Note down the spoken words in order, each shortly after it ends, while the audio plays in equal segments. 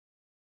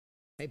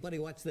Hey, buddy,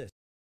 watch this.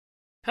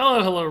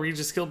 Hello, hello,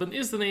 Regis Kilbin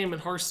is the name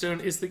and Hearthstone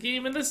is the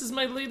game, and this is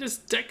my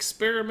latest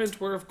Decksperiment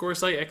where, of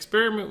course, I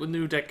experiment with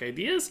new deck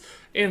ideas,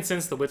 and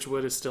since the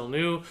Witchwood is still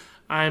new,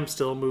 I'm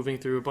still moving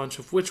through a bunch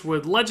of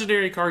Witchwood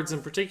legendary cards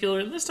in particular,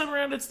 and this time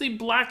around it's the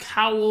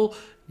Blackhowl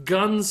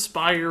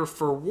Gunspire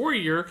for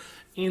Warrior,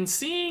 and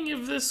seeing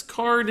if this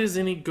card is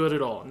any good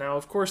at all. Now,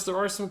 of course, there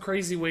are some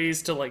crazy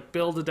ways to,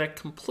 build a deck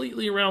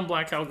completely around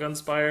Blackhowl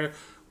Gunspire,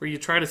 where you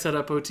try to set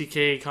up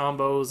OTK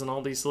combos and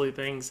all these silly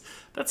things.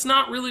 That's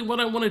not really what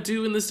I want to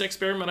do in this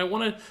experiment. I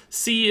want to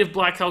see if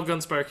Blackhowl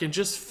Gunspire can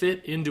just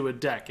fit into a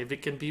deck, if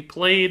it can be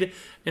played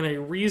in a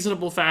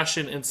reasonable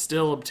fashion and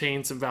still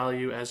obtain some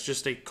value as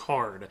just a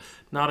card,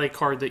 not a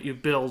card that you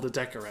build a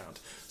deck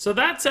around. So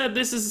that said,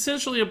 this is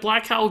essentially a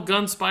Blackhowl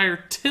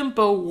Gunspire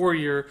Tempo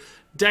Warrior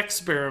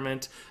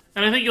Decksperiment,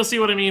 and I think you'll see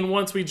what I mean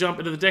once we jump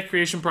into the deck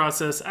creation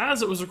process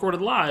as it was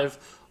recorded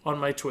live on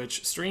my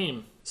Twitch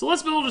stream. So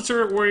let's build a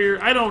turret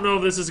warrior. I don't know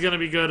if this is going to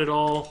be good at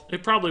all.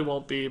 It probably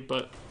won't be,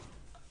 but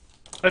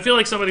I feel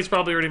like somebody's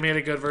probably already made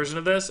a good version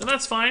of this, and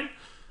that's fine.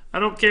 I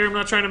don't care. I'm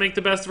not trying to make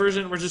the best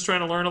version. We're just trying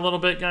to learn a little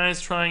bit,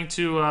 guys. Trying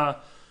to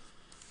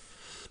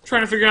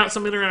figure out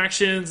some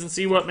interactions and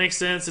see what makes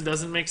sense and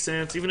doesn't make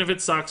sense. Even if it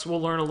sucks, we'll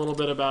learn a little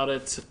bit about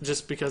it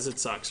just because it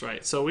sucks,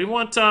 right? So we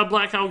want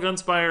Blackhowl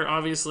Gunspire,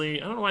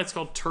 obviously. I don't know why it's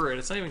called turret.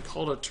 It's not even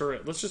called a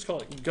turret. Let's just call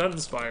it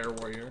Gunspire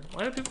Warrior.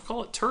 Why do people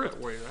call it Turret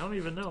Warrior? I don't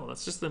even know.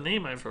 That's just the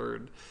name I've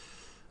heard.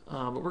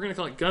 But we're going to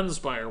call it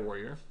Gunspire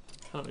Warrior.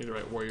 I don't need to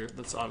write Warrior.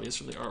 That's obvious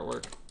from the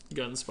artwork.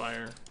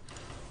 Gunspire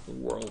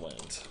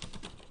Whirlwind.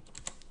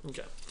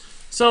 Okay.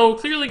 So,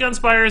 clearly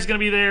Gunspire is going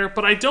to be there,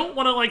 but I don't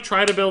want to,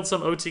 try to build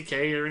some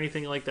OTK or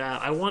anything like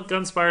that. I want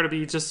Gunspire to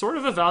be just sort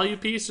of a value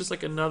piece, just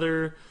like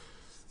another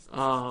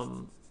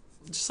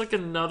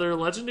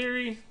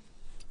legendary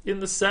in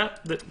the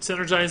set that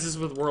synergizes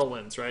with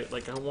Whirlwinds, right?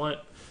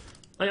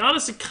 I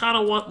honestly kind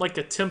of want,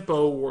 a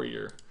Tempo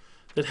Warrior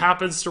that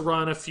happens to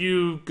run a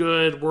few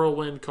good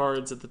Whirlwind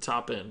cards at the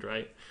top end,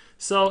 right?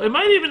 So, it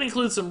might even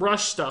include some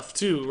Rush stuff,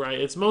 too,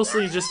 right? It's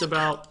mostly just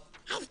about...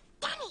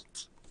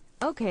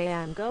 Okay,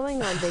 I'm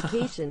going on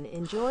vacation.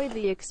 Enjoy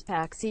the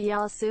X-Pack. See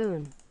y'all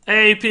soon.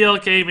 Hey,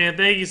 PLK, man.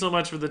 Thank you so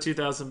much for the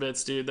 2,000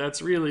 bits, dude.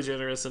 That's really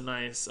generous and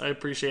nice. I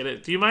appreciate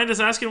it. Do you mind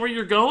just asking where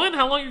you're going?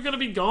 How long you're going to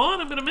be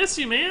gone? I'm going to miss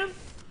you, man.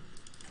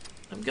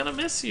 I'm going to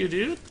miss you,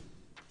 dude.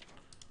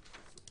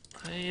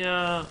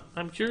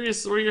 I'm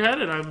curious where you're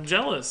headed. I'm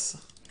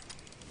jealous.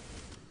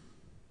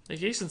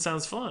 Vacation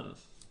sounds fun.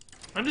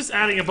 I'm just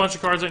adding a bunch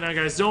of cards right now,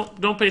 guys.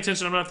 Don't pay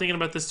attention. I'm not thinking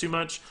about this too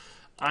much.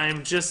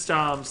 I'm just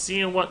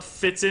seeing what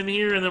fits in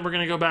here, and then we're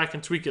going to go back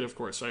and tweak it, of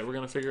course, right? We're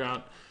going to figure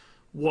out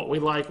what we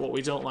like, what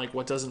we don't like,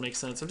 what doesn't make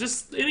sense.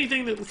 Just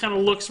anything that kind of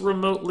looks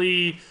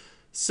remotely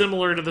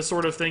similar to the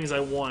sort of things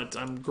I want,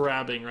 I'm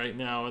grabbing right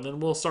now, and then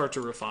we'll start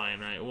to refine,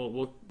 right?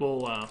 We'll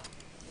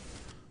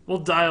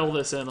dial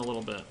this in a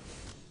little bit.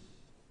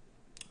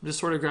 I'm just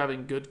sort of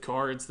grabbing good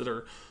cards that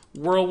are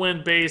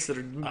Whirlwind-based, that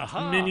are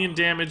minion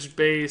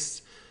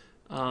damage-based.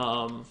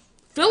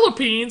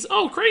 Philippines?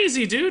 Oh,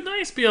 crazy, dude.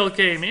 Nice,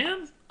 PLK,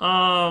 man.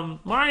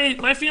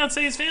 My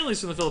fiance's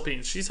family's from the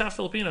Philippines. She's half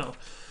Filipino.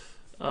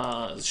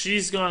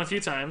 She's gone a few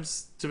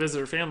times to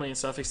visit her family and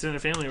stuff,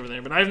 extended family over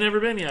there, but I've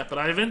never been yet. But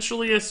I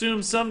eventually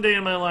assume someday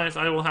in my life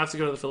I will have to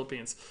go to the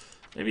Philippines.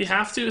 Maybe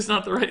have to is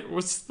not the right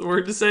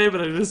word to say,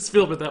 but I just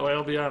feel a bit that way,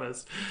 I'll be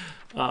honest.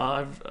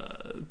 I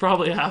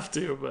probably have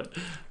to,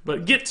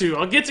 but get to.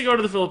 I'll get to go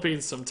to the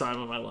Philippines sometime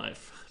in my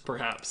life,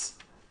 perhaps.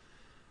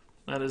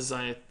 That is,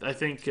 I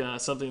think,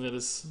 something that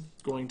is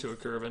going to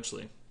occur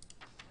eventually.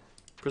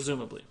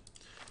 Presumably.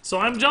 So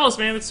I'm jealous,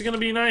 man. It's going to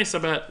be nice, I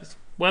bet.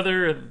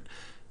 Weather and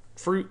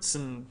fruits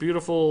and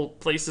beautiful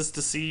places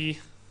to see.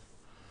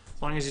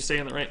 As long as you stay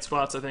in the right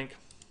spots, I think.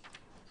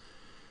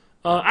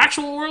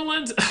 Actual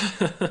Whirlwind?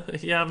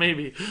 Yeah,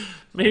 maybe.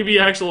 Maybe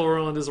actual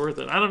Whirlwind is worth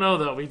it. I don't know,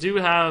 though. We do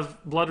have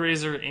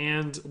Bloodrazor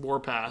and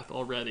Warpath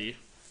already.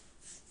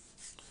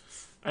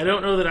 I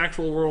don't know that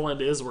actual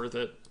Whirlwind is worth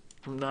it.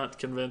 I'm not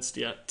convinced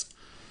yet.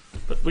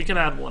 But we can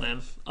add one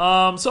in.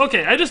 So,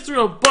 okay, I just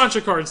threw a bunch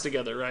of cards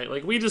together,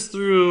 right? We just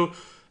threw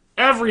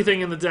everything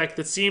in the deck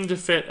that seemed to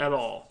fit at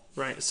all,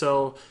 right?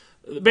 So,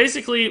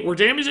 basically, we're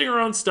damaging our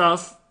own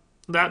stuff.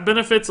 That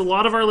benefits a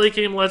lot of our late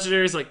game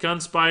legendaries like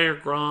Gunspire,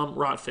 Grom,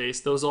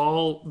 Rotface. Those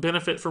all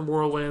benefit from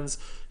Whirlwinds.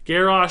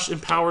 Garrosh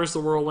empowers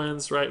the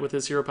Whirlwinds, right, with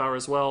his hero power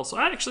as well. So,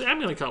 I'm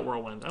going to cut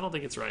Whirlwind. I don't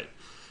think it's right.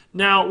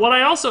 Now, what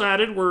I also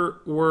added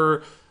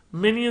were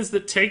minions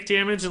that take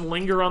damage and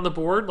linger on the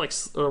board, like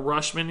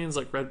rush minions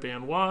like Red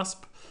Band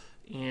Wasp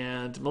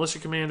and Militia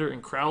Commander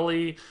and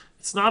Crowley.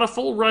 It's not a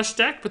full rush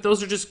deck, but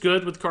those are just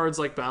good with cards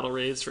like Battle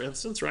Raids, for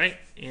instance, right?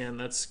 And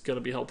that's going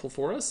to be helpful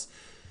for us.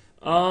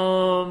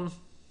 We're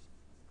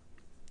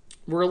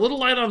a little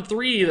light on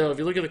 3, though, if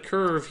you look at the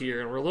curve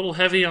here, and we're a little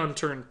heavy on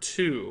turn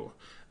 2.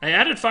 I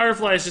added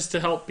Fireflies just to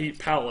help beat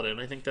Paladin.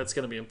 I think that's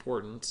going to be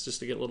important,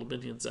 just to get little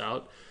minions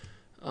out.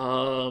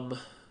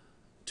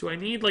 Do I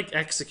need,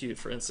 Execute,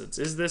 for instance?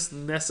 Is this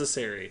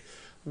necessary?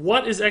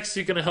 What is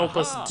Execute going to help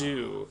us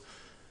do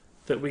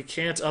that we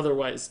can't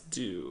otherwise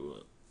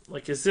do?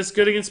 Like, is this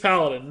good against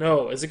Paladin?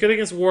 No. Is it good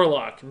against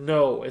Warlock?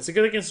 No. Is it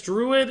good against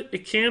Druid?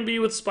 It can be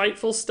with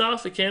spiteful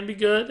stuff. It can be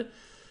good.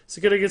 Is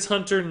it good against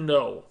Hunter?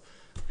 No.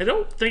 I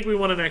don't think we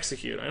want an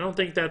Execute. I don't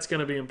think that's going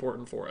to be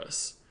important for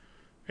us.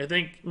 I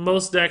think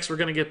most decks we're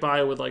going to get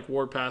by with, like,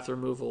 Warpath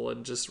removal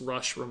and just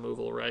Rush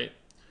removal, right?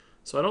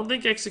 So I don't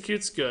think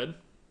Execute's good.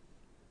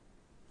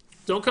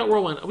 Don't cut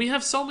Whirlwind. We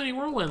have so many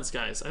Whirlwinds,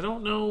 guys. I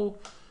don't know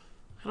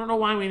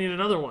why we need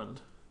another one.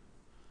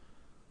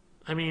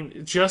 I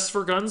mean, just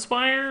for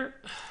Gunspire,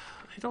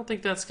 I don't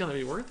think that's going to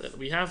be worth it.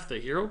 We have the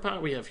hero power.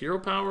 We have hero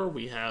power.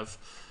 We have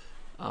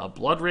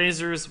Blood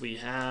Razors. We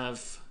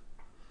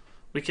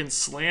can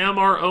slam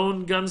our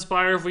own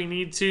Gunspire if we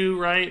need to,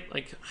 right?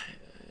 Like,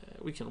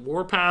 we can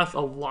Warpath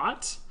a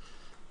lot.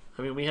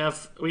 I mean, we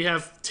have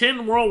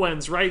 10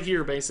 Whirlwinds right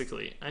here,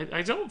 basically.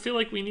 I don't feel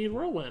like we need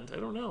Whirlwind. I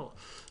don't know.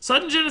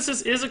 Sudden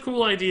Genesis is a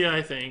cool idea,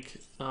 I think.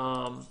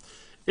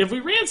 If we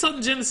ran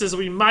Sudden Genesis,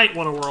 we might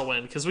want a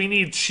Whirlwind, because we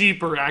need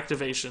cheaper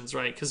activations,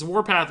 right? Because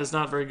Warpath is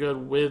not very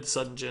good with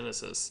Sudden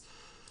Genesis.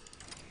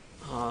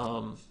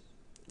 So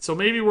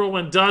maybe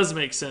Whirlwind does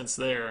make sense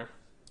there.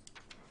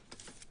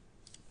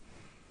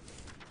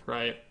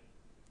 Right?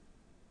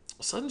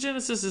 Sudden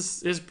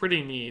Genesis is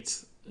pretty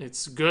neat.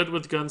 It's good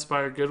with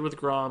Gunspire, good with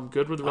Grom,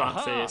 good with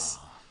Rotface.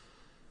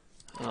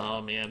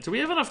 Oh, man. Do we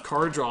have enough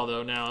card draw,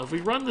 though, now? If we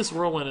run this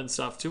Whirlwind and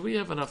stuff, do we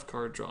have enough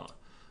card draw?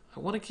 I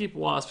want to keep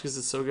Wasp because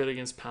it's so good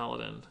against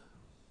Paladin.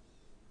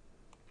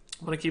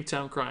 I want to keep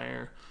Town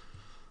Crier.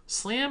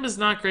 Slam is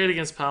not great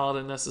against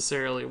Paladin,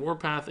 necessarily.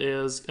 Warpath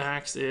is.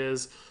 Axe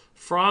is.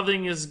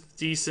 Frothing is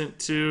decent,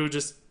 too,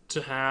 just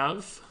to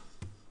have.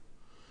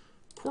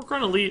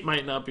 Corkron Elite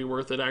might not be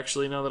worth it,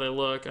 actually, now that I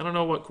look. I don't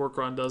know what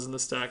Corkron does in the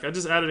stack. I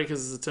just added it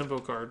because it's a tempo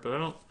card, but I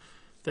don't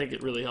think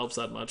it really helps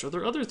that much. Are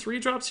there other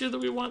 3-drops here that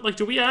we want? Like,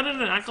 do we add in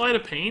an Acolyte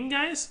of Pain,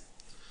 guys?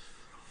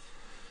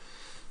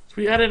 Do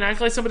we add an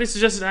Acolyte? Somebody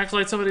suggested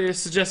Acolyte. Somebody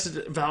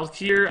suggested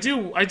Valkyr.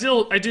 I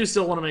do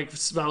still want to make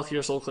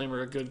Valkyr Soul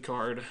Claimer a good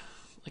card.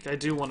 Like, I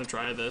do want to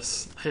try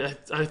this.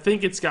 I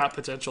think it's got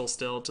potential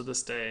still to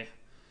this day.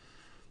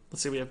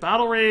 Let's see. We have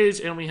Battle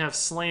Rage and we have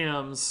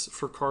Slams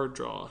for card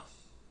draw.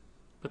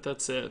 But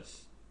that's it.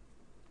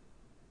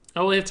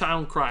 Oh, we have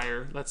Town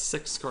Crier. That's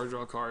 6 card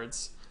draw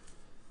cards.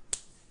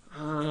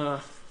 I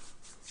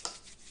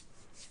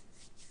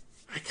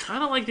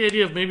kind of like the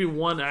idea of maybe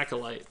one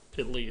Acolyte,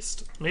 at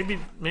least.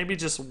 Maybe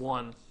just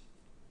one.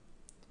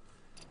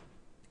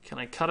 Can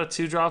I cut a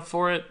 2-drop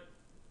for it?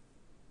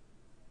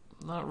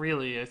 Not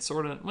really. It's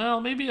sort of...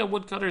 Well, maybe a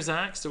Woodcutter's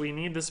Axe. Do we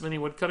need this many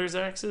Woodcutter's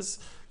Axes?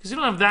 Because you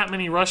don't have that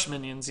many Rush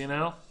minions, you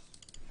know?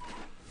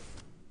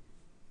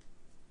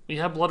 We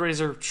have Blood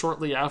Razor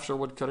shortly after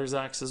Woodcutter's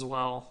Axe as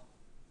well.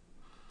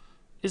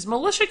 Is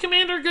Militia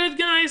Commander good,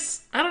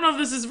 guys? I don't know if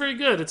this is very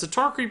good. It's a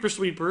Tar Creeper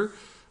Sweeper,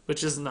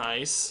 which is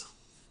nice.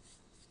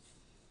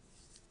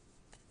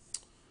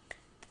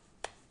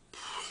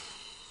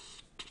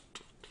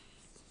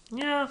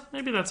 Yeah,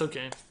 maybe that's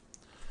okay.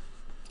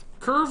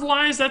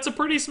 Curve-wise, that's a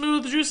pretty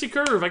smooth, juicy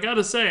curve, I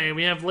gotta say.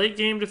 We have late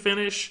game to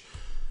finish.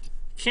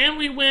 Can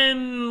we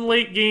win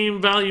late game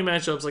value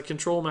matchups, like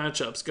control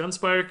matchups?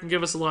 Gunspire can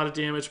give us a lot of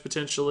damage,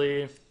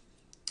 potentially.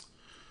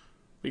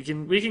 We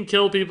can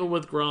kill people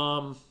with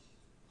Grom.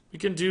 We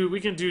can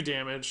do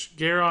damage.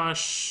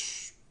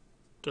 Garrosh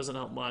doesn't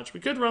help much.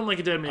 We could run like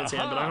a Dead Man's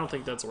Hand, but I don't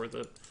think that's worth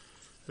it.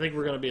 I think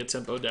we're going to be a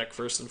tempo deck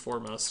first and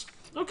foremost.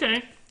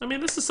 Okay. I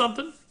mean, this is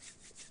something.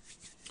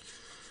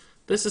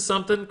 This is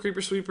something.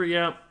 Creeper Sweeper,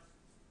 yeah.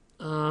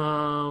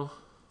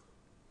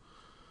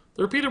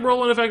 The repeated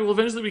whirlwind effect will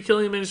eventually be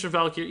killing the minions from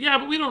Valkyr. Yeah,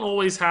 but we don't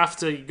always have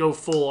to go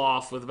full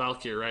off with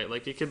Valkyr, right?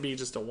 Like, it can be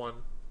just a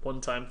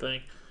one-time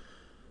thing.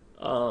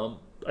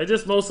 I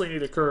just mostly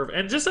need a curve.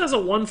 And just as a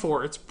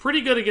 1/4, it's pretty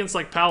good against,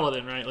 like,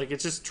 Paladin, right? Like, it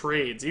just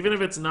trades. Even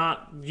if it's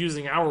not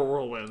using our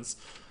whirlwinds,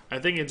 I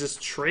think it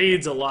just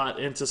trades a lot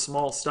into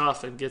small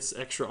stuff and gets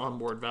extra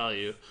onboard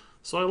value.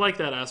 So I like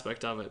that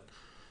aspect of it.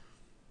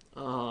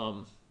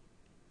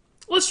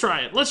 Let's try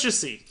it. Let's just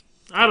see.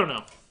 I don't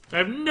know. I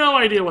have no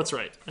idea what's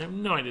right. I have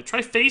no idea.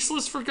 Try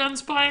Faceless for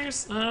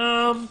Gunspires?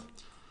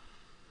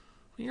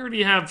 We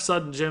already have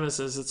Sudden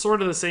Genesis. It's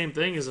sort of the same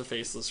thing as a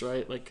Faceless,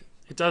 right? Like,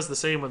 it does the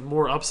same with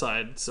more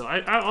upside. So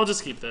I'll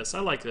just keep this.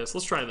 I like this.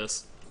 Let's try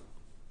this.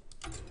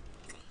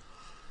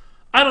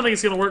 I don't think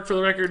it's going to work for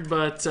the record,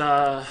 but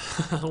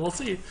we'll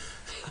see.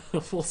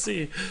 We'll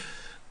see.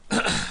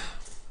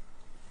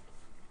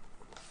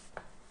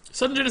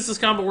 Sudden Genesis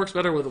combo works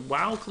better with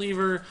WoW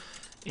Cleaver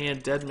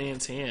and Dead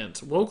Man's Hand.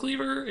 Woe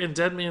Cleaver and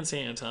Dead Man's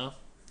Hand, huh?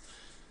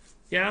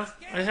 Yeah,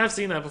 I have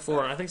seen that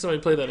before. I think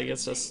somebody played that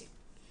against us.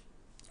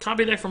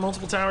 Copy deck for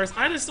multiple towers.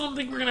 I just don't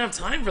think we're going to have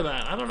time for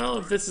that. I don't know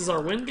if this is our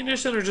win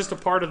condition or just a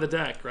part of the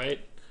deck, right?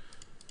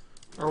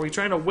 Are we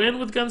trying to win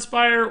with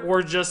Gunspire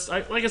or just...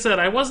 like I said,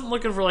 I wasn't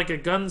looking for like a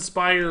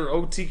Gunspire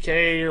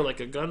OTK or like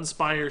a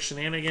Gunspire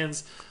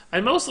shenanigans.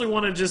 I mostly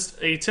wanted just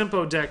a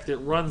tempo deck that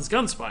runs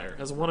Gunspire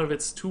as one of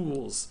its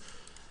tools.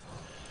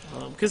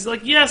 Because,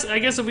 like, yes, I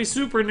guess if we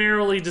super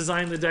narrowly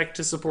design the deck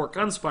to support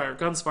Gunspire,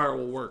 Gunspire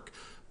will work.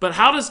 But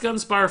how does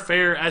Gunspire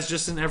fare as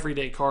just an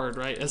everyday card,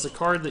 right? As a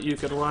card that you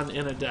could run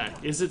in a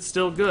deck. Is it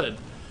still good?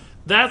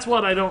 That's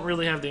what I don't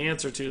really have the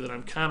answer to that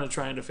I'm kind of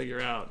trying to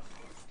figure out.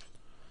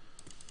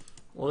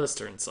 Well, this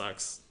turn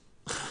sucks.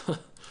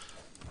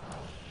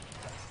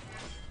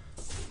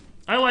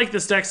 I like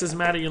this deck, says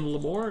Maddie and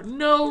Lamore.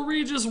 No,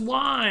 Regis,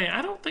 why?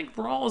 I don't think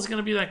Brawl is going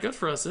to be that good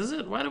for us, is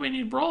it? Why do we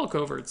need Brawl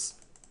coverts?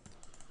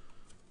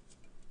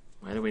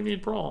 Why do we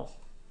need Brawl?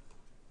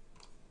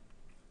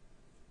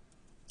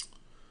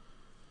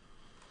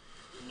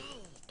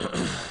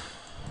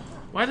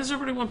 Why does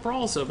everybody want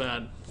Brawl so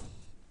bad?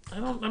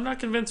 I'm not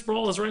convinced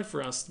Brawl is right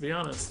for us, to be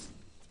honest.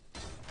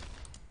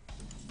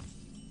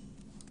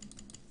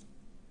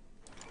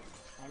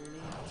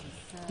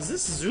 Is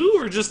this Zoo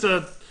or just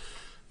a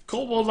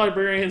Kobold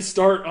Librarian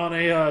start on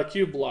a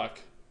cube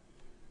block?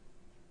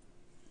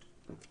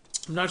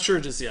 I'm not sure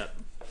just yet.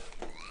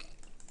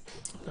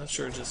 Not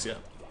sure just yet.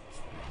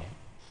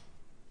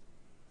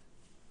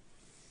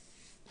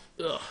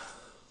 Ugh.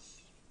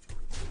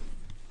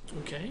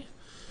 Okay.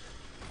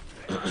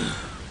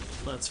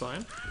 That's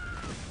fine.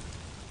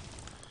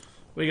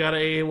 We got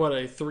a, what,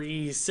 a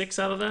 3/6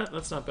 out of that?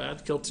 That's not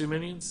bad. Killed 2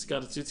 minions.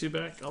 Got a 2/2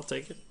 back. I'll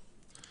take it.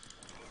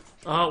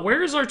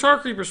 Where is our Tar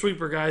Creeper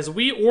Sweeper, guys?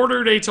 We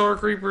ordered a Tar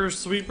Creeper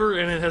Sweeper,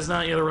 and it has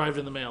not yet arrived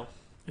in the mail.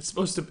 It's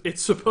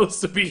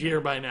supposed to be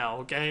here by now,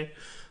 okay?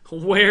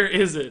 Where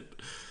is it?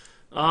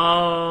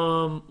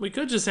 We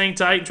could just hang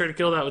tight and try to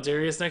kill that with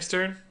Darius next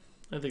turn.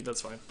 I think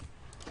that's fine.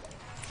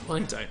 We'll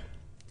hang tight.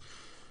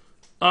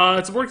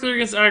 It's a board clear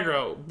against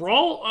aggro.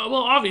 Brawl,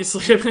 well,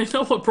 obviously, I mean, I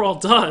know what Brawl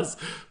does,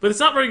 but it's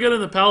not very good in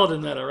the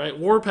Paladin meta, right?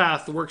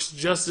 Warpath works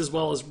just as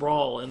well as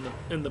Brawl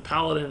in the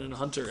Paladin and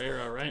Hunter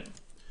era, right?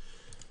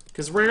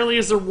 Because rarely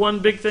is there one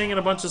big thing and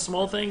a bunch of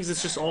small things.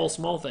 It's just all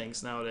small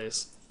things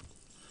nowadays.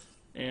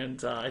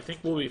 And I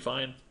think we'll be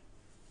fine.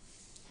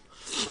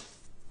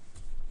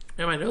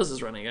 Yeah, my nose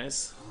is running,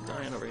 guys. I'm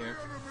dying over here.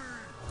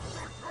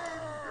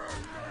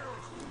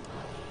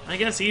 I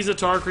guess he's a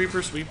Tar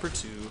Creeper Sweeper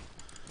too.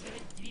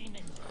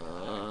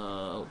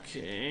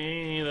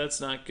 Okay,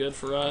 that's not good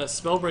for us.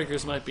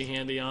 Spellbreakers might be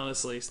handy,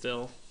 honestly,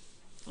 still.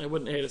 I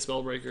wouldn't hate a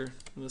Spellbreaker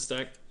in this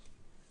deck.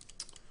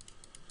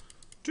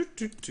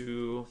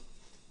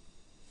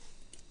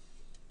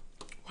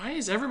 Why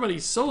is everybody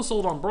so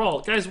sold on Brawl?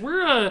 Guys,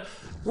 we're a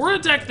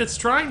deck that's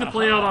trying to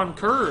play out on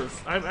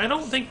curve. I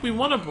don't think we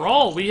want to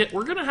Brawl. We're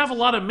going to have a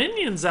lot of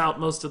minions out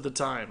most of the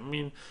time. I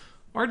mean,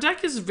 our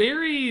deck is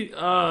very...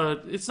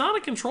 it's not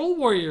a control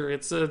warrior.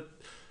 It's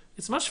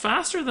much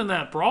faster than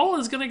that. Brawl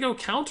is going to go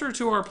counter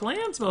to our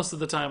plans most of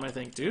the time, I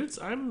think, dudes.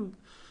 I'm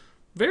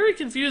very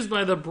confused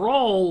by the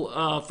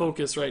Brawl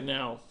focus right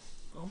now.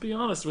 I'll be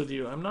honest with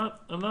you. I'm not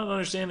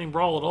understanding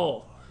Brawl at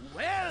all.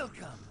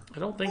 Welcome. I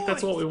don't think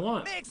that's what we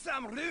want. Make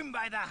some room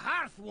by the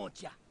hearth,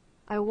 won't ya?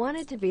 I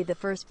wanted to be the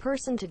first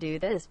person to do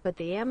this, but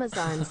the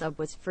Amazon sub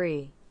was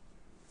free.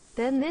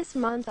 Then this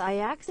month I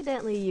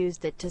accidentally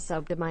used it to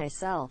sub to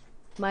myself.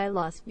 My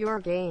loss,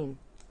 your gain.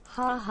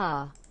 Ha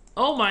ha.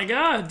 Oh my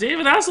god,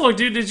 David Hasselhoff,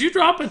 dude, did you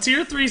drop a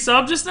tier 3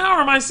 sub just now,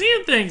 or am I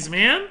seeing things,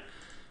 man?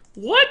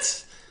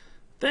 What?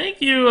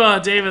 Thank you,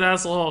 David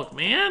Hasselhoff.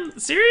 Man,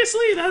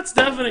 seriously? That's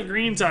definite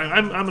green time.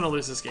 I'm gonna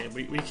lose this game.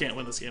 We can't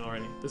win this game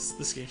already.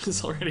 This game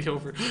is already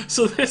over.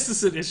 So this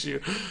is an issue.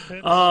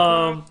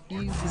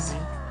 Easy.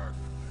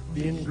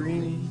 Being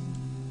green.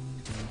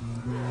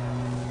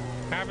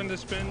 Having to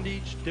spend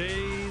each day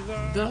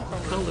The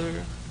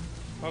color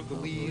of the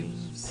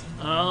leaves.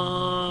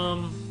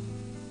 I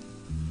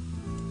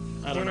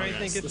don't When know, I guys.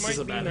 think it This is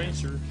a might be bad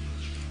nicer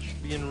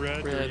being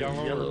red, or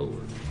yellow,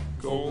 or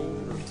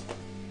gold.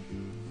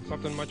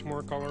 Something much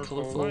more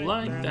colorful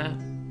like that.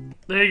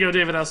 There you go,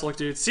 David Hasselhoff,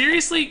 dude.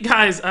 Seriously,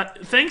 guys,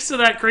 thanks to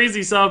that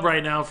crazy sub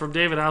right now from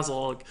David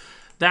Hasselhoff,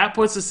 that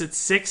puts us at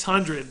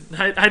 600.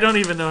 I don't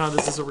even know how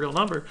this is a real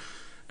number.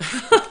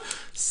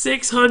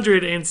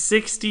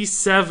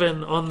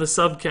 667 on the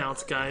sub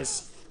count,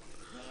 guys.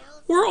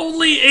 We're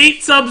only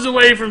 8 subs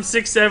away from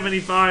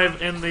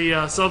 675 and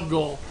the sub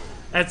goal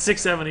at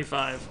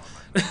 675.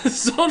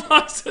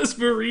 Sonox says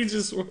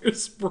Regis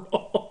wears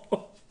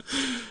Brawl.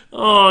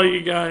 Oh,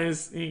 you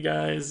guys.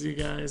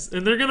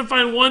 And they're going to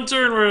find one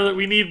turn where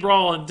we need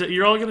Brawl, and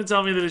you're all going to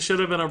tell me that it should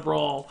have been a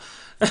Brawl.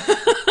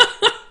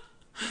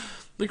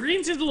 The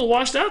green seems a little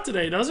washed out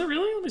today, does it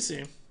really? Let me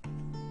see.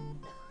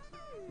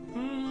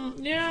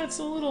 Yeah, it's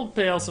a little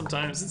pale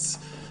sometimes. It's,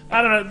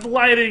 I don't know, the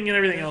lighting and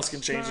everything else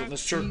can change it. The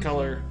shirt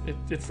color,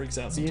 it freaks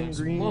out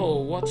sometimes.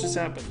 Whoa, what just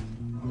happened?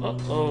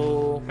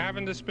 Uh-oh.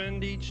 Having to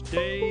spend each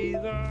day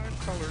the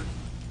color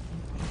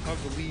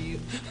of the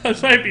leaves. I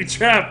might be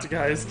trapped,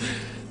 guys.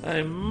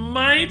 I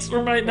might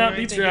or might not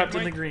be trapped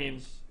in the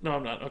green. No,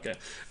 I'm not. Okay.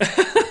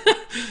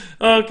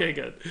 Okay,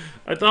 good.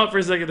 I thought for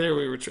a second there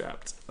we were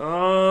trapped.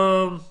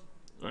 Alright,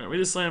 we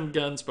just slammed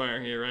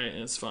Gunspire here, right?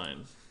 And it's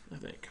fine, I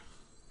think.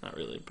 Not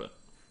really, but...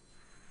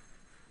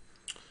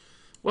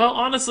 Well,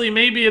 honestly,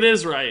 maybe it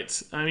is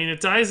right. I mean,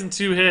 it dies in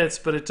 2 hits,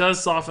 but it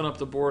does soften up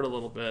the board a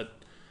little bit.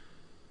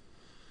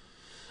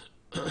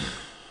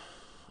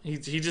 He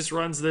just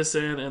runs this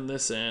in and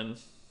this in.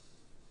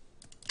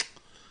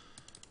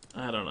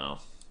 I don't know.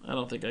 I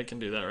don't think I can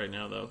do that right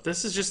now, though.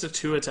 This is just a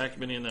 2-attack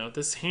minion, though.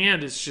 This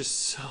hand is just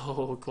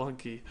so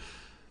clunky.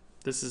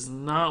 This is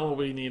not what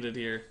we needed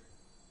here.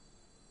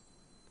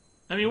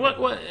 I mean,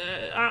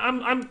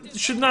 I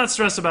should not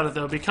stress about it,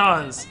 though,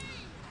 because...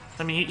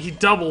 I mean, he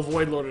double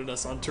Void Lorded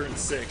us on turn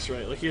 6,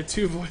 right? Like, he had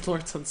 2 Void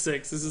Lords on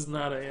 6. This is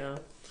not a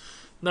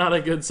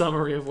good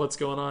summary of what's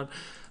going on.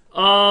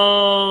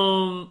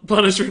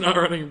 Punisher not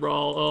running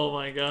Brawl. Oh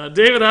my god.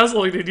 David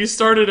Hasselhoff, dude, you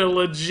started a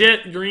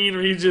legit Green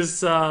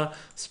Regis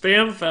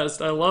spam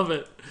fest. I love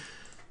it.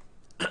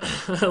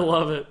 I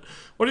love it.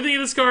 What do you think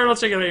of this card? I'll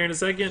check it out here in a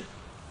second.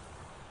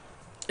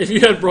 If you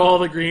had Brawl,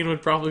 the green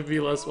would probably be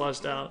less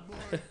washed out.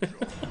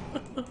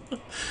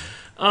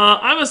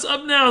 I'm a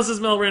sub now, says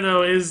Mel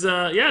Reno.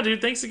 Yeah, dude,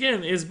 thanks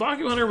again. Is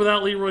Baku Hunter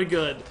without Leroy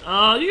good?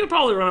 You could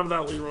probably run him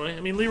without Leroy. I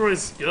mean,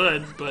 Leroy's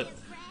good, but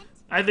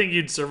I think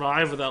you'd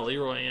survive without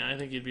Leroy. Yeah, I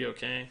think you'd be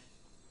okay.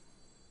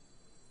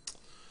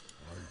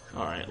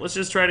 Alright, let's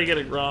just try to get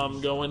a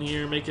Grom going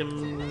here, make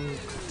him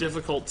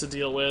difficult to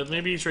deal with.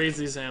 Maybe he trades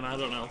these in, I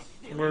don't know.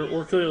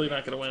 We're clearly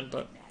not going to win,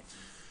 but...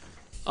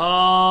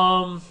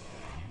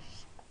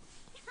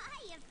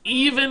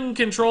 Even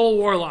Control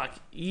Warlock.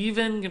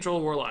 Even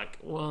Control Warlock.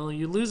 Well,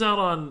 you lose out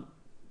on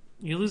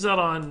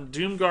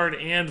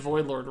Doomguard and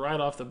Voidlord right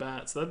off the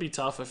bat, so that'd be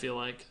tough, I feel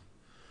like.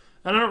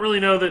 I don't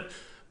really know that...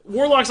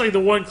 Warlock's like the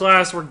one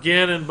class where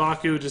Gen and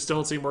Baku just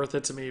don't seem worth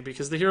it to me,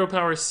 because the hero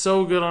power is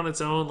so good on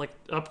its own, like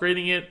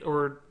upgrading it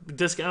or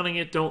discounting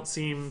it don't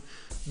seem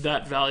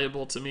that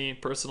valuable to me,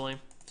 personally.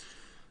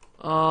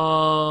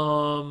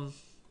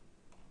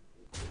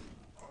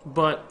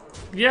 But,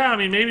 yeah, I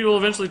mean, maybe we'll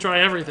eventually try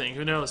everything.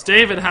 Who knows?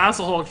 David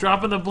Hasselhoff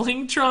dropping the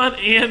Blingtron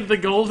and the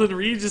Golden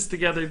Regis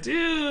together.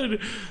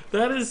 Dude,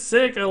 that is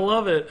sick. I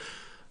love it.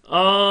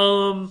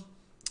 Well,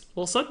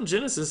 Sudden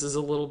Genesis is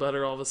a little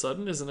better all of a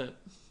sudden, isn't it?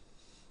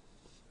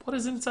 What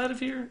is inside of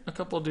here? A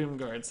couple of Doom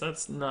Guards.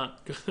 That's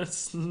not good.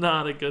 That's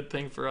not a good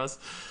thing for us.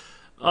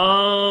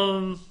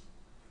 Yeah,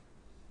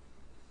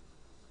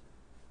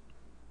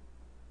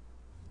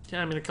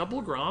 I mean, a couple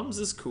of Groms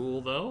is cool,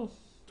 though.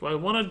 Do I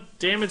want to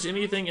damage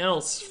anything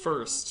else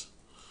first?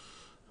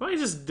 Am I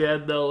just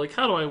dead, though? Like,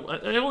 how do I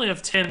only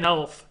have 10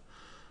 health.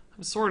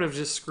 I'm sort of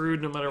just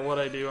screwed no matter what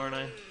I do, aren't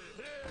I?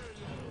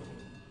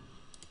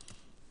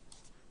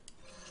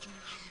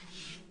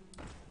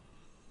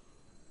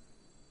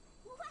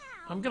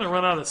 I'm gonna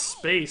run out of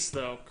space,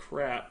 though.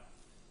 Crap.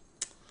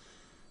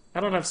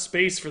 I don't have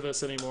space for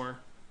this anymore.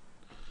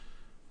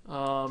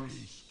 I'm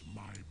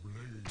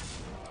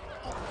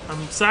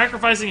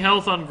sacrificing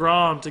health on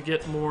Grom to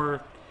get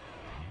more...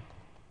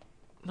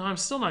 No, I'm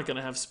still not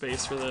gonna have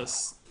space for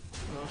this.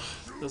 Ugh,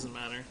 doesn't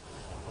matter.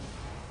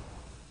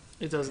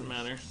 It doesn't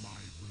matter.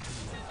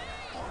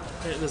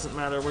 It doesn't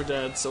matter, we're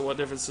dead, so what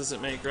difference does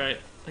it make, right?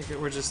 Like,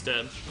 we're just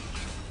dead.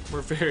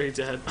 We're very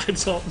dead. I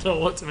don't know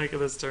what to make of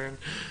this turn.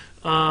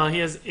 He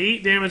has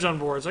 8 damage on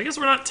board, so I guess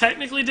we're not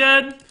technically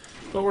dead,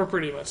 but we're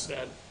pretty much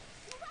dead.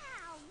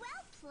 Wow,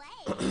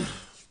 well played.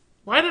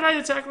 Why did I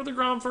attack with the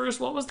Grom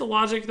first? What was the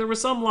logic? There was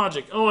some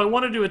logic. Oh, I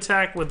wanted to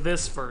attack with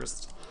this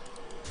first.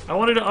 I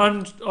wanted to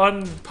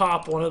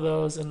unpop one of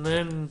those and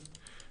then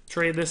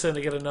trade this in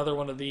to get another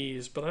one of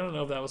these, but I don't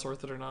know if that was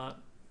worth it or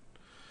not.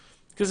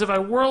 Because if I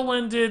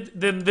whirlwinded,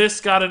 then this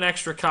got an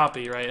extra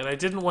copy, right? And I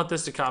didn't want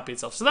this to copy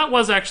itself. So that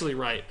was actually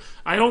right.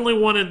 I only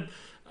wanted...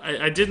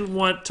 I didn't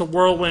want to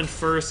whirlwind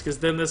first, because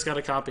then this got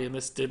a copy and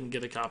this didn't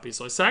get a copy.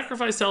 So I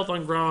sacrificed health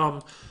on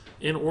Grom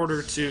in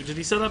order to... Did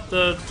he set up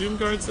the Doom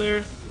Guards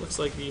there? Looks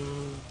like he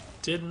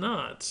did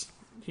not.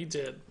 He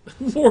did.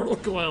 Mortal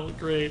Coil,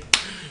 great.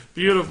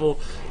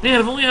 Beautiful. Man,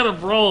 I've only had a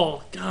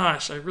Brawl.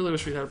 Gosh, I really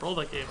wish we'd had a Brawl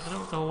that game. I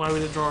don't know why we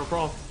didn't draw a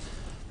Brawl.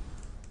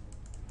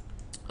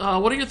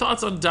 What are your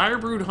thoughts on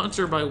Direbrood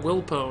Hunter by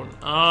Wilpone?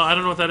 I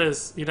don't know what that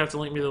is. You'd have to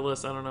link me the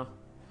list. I don't know.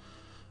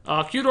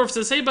 Qdorf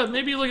says, hey, but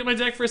maybe you look at my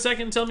deck for a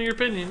second and tell me your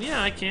opinion.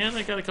 Yeah, I can.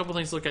 I got a couple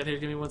things to look at here.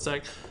 Give me one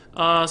sec.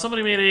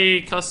 Somebody made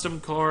a custom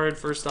card.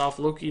 First off,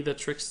 Loki the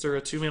Trickster,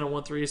 a 2-mana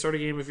 1/3. Start a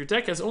game. If your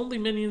deck has only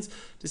minions,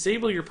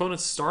 disable your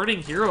opponent's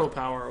starting hero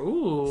power.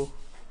 Ooh.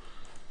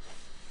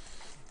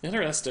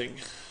 Interesting.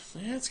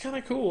 Yeah, it's kind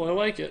of cool. I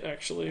like it,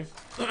 actually.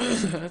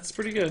 That's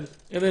pretty good.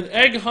 And then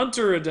Egg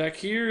Hunter, a deck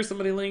here.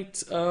 Somebody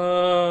linked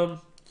Play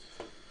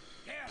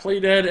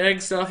Dead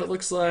Egg stuff, it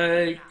looks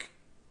like.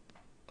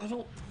 I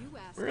don't...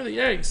 Where are the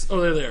eggs? Oh,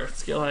 they're there.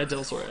 Scale-Eyed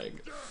Delsaur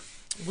Egg.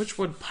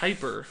 Witchwood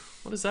Piper.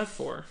 What is that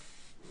for?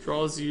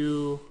 Draws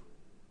you...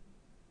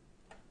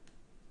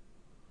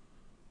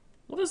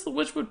 What is the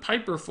Witchwood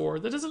Piper for?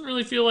 That doesn't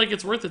really feel like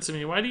it's worth it to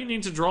me. Why do you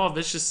need to draw a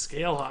Vicious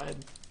Scale-Hide?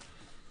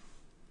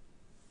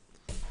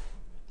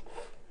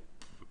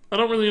 I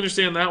don't really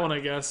understand that one,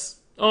 I guess.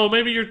 Oh,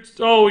 maybe you're...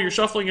 Oh, you're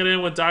shuffling it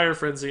in with Dire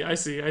Frenzy. I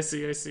see.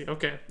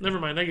 Okay, never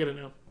mind. I get it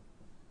now.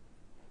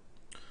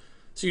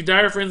 So you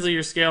Dire Frenzy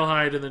your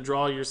Scale-Hide and then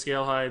draw your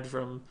Scale-Hide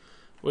from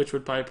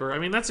Witchwood Piper. I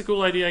mean, that's a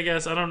cool idea, I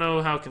guess. I don't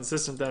know how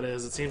consistent that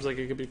is. It seems like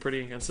it could be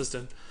pretty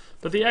inconsistent.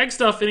 But the egg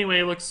stuff,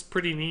 anyway, looks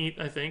pretty neat,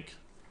 I think.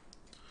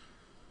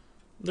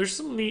 There's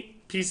some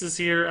neat pieces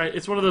here.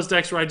 It's one of those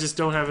decks where I just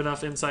don't have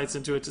enough insights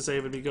into it to say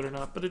if it'd be good or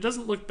not. But it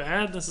doesn't look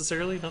bad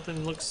necessarily.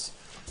 Nothing looks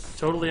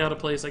totally out of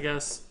place, I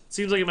guess.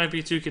 Seems like it might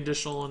be too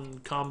conditional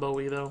and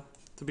combo-y though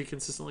to be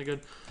consistently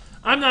good.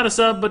 I'm not a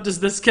sub, but does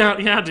this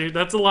count? Yeah, dude,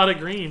 that's a lot of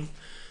green.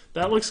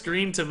 That looks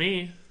green to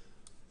me.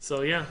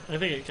 So yeah, I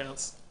think it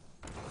counts.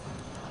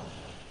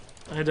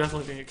 I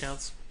definitely think it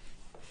counts.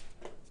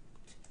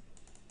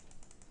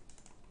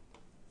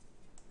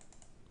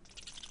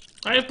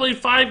 I have played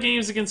 5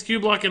 games against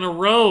Q-Block in a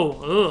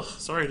row. Ugh,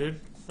 sorry,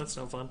 dude. That's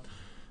no fun.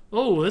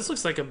 Oh, this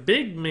looks like a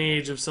big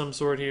mage of some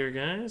sort here,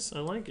 guys. I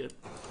like it.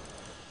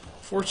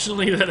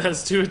 Fortunately, that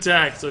has 2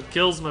 attacks, so it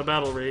kills my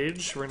Battle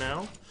Rage for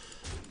now.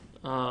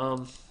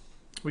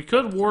 We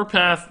could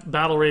Warpath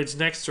Battle Rage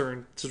next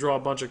turn to draw a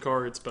bunch of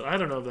cards, but I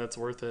don't know if that's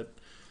worth it.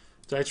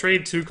 Did I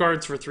trade 2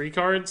 cards for 3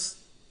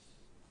 cards?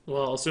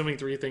 Well, assuming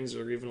 3 things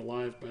are even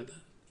alive by then.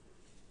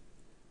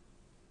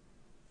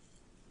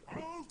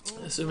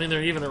 Assuming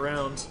they're even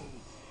around.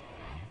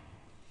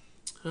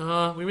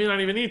 We may not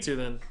even need to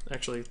then.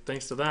 Actually,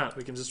 thanks to that,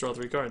 we can just draw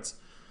 3 cards.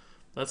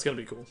 That's gonna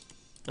be cool.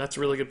 That's a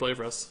really good play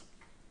for us.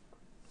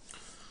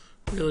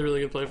 Really,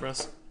 really good play for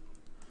us.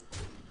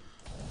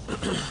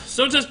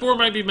 Stone Test Board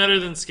might be better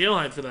than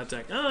Scalehide for that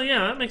deck. Oh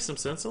yeah, that makes some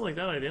sense. I like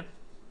that idea.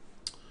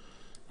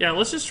 Yeah,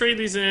 let's just trade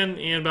these in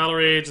and Battle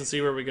Rage and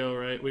see where we go,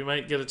 right? We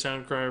might get a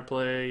Town Crier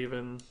play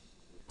even.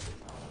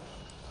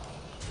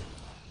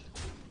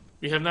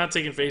 We have not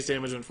taken face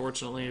damage,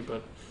 unfortunately,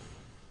 but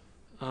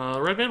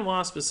Red Man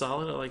Wasp is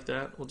solid. I like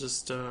that. We'll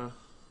just go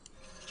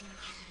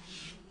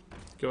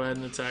ahead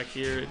and attack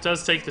here. It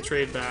does take the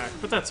trade back,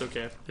 but that's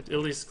okay. It at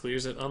least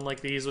clears it, unlike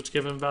these, which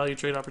give him value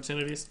trade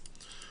opportunities.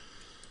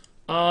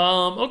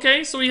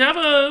 Okay, so we have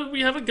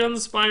a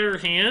Gunspire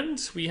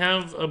hand. We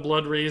have a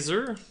Blood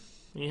Razor.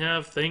 We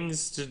have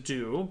things to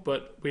do,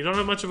 but we don't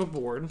have much of a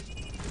board.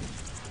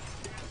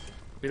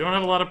 We don't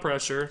have a lot of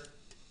pressure.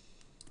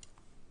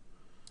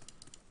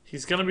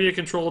 He's going to be a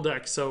control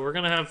deck, so we're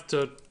going to have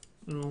to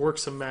work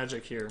some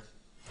magic here.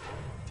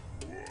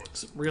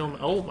 Real.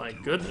 Oh my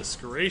goodness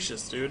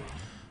gracious, dude.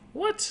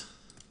 What?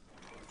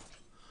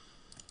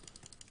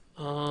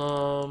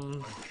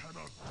 Alright,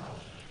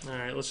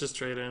 let's just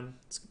trade in.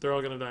 They're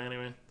all going to die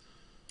anyway.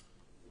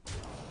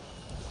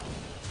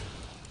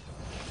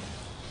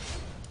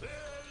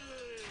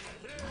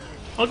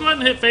 I'll go ahead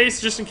and hit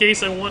face just in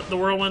case I want the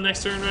Whirlwind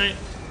next turn, right?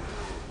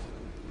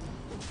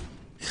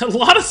 A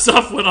lot of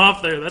stuff went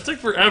off there. That took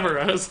forever.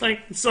 I was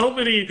like, so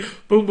many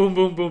boom, boom,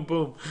 boom, boom,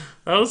 boom.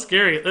 That was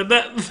scary.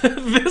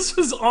 This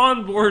was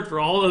on board for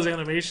all those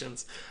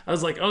animations. I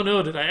was like, oh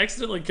no, did I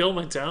accidentally kill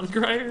my Town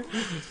Crier?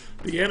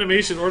 The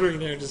animation ordering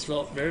there just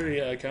felt very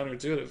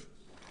counterintuitive.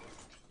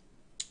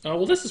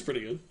 Well, this is pretty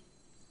good.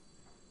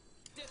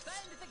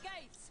 Defend the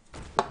gates.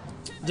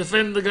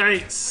 Defend the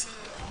gates.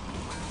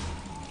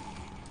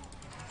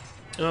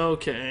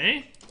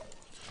 Okay.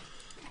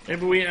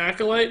 Maybe we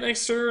Acolyte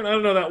next turn? I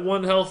don't know, that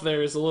 1 health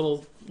there is a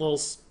little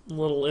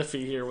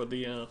iffy here with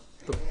the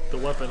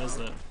weapon,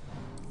 isn't it?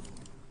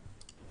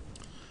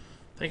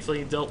 Thankfully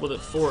he dealt with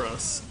it for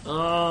us.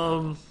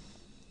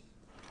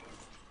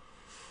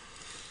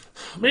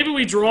 Maybe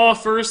we draw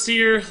first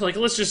here. Like,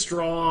 let's just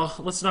draw.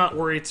 Let's not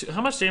worry too.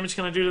 How much damage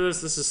can I do to this?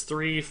 This is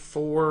 3,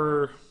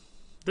 4.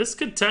 This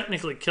could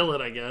technically kill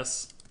it, I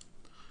guess.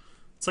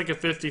 It's like a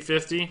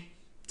 50-50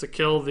 to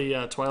kill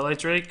the Twilight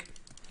Drake.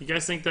 You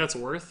guys think that's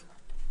worth?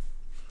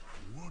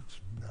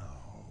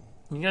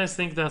 You guys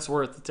think that's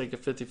worth to take a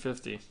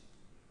 50-50?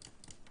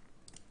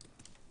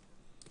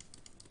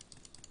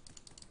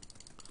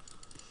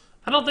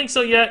 I don't think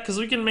so yet, because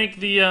we can make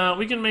the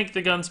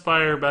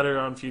Gunspire better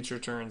on future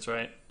turns,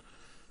 right?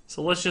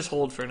 So let's just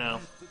hold for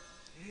now.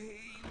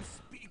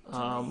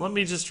 Let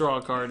me just draw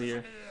a card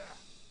here.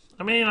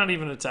 I may not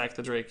even attack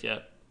the Drake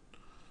yet.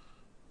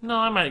 No,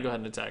 I might go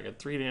ahead and attack it.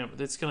 3 damage.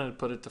 It's gonna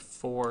put it to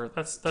 4.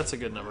 That's a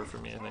good number for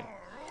me, I think.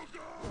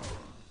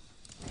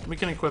 We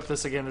can equip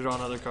this again to draw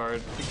another card.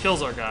 It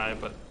kills our guy,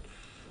 but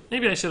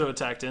maybe I should have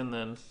attacked in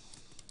then.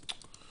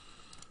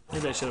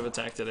 Maybe I should have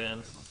attacked it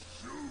in.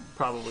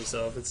 Probably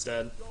so, if it's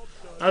dead.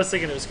 I was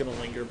thinking it was going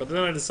to linger, but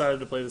then I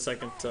decided to play the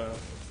second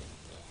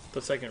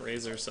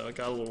Razor, so it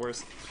got a little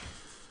worse.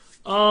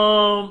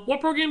 What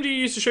program do you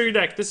use to show your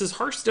deck? This is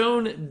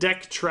Hearthstone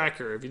Deck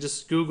Tracker. If you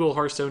just Google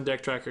Hearthstone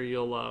Deck Tracker,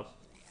 you'll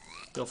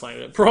find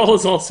it. Brawl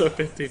is also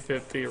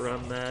 50-50.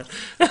 Run that.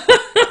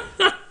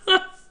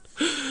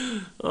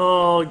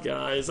 Oh,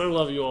 guys, I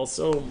love you all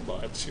so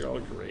much. You're all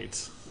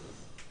great.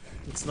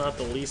 It's not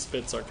the least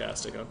bit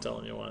sarcastic, I'm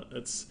telling you what.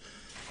 It's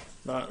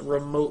not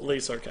remotely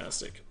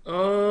sarcastic.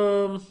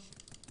 Alright,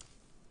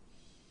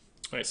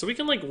 so we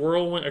can, like,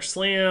 Whirlwind, or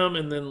Slam,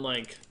 and then,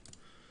 like,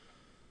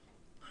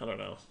 I don't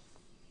know,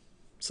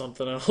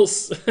 something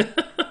else.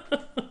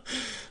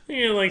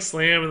 You know, like,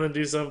 Slam and then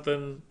do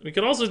something. We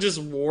could also just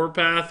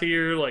Warpath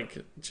here, like,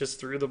 just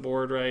through the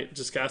board, right?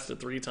 Just cast it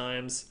 3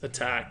 times,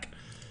 attack,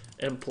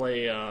 and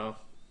play, I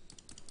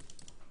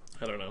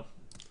don't know,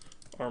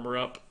 Armor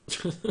Up.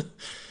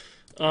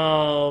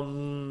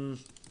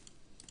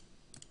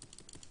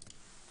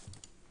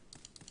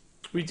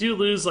 We do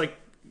lose, like,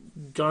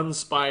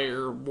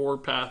 Gunspire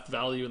Warpath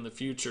value in the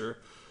future.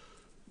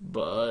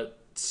 But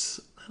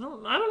I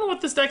don't know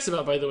what this deck's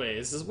about, by the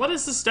way. What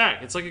is this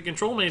deck? It's like a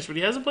control mage, but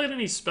he hasn't played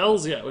any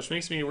spells yet, which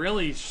makes me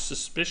really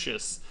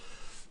suspicious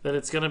that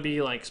it's gonna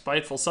be like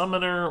Spiteful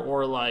Summoner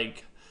or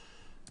like,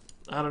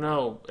 I don't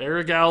know,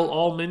 Aragal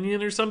All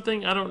Minion or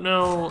something. I don't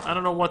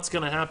know what's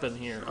gonna happen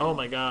here. Oh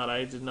my god,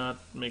 I did not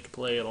make a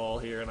play at all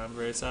here, and I'm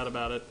very sad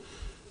about it.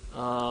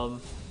 I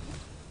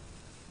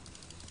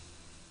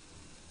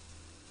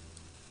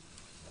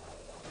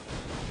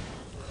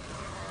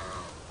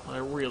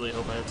really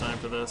hope I have time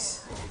for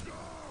this.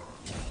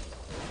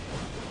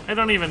 I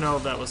don't even know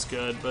if that was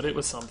good, but it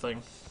was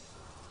something.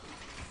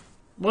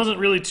 Wasn't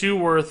really too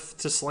worth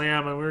to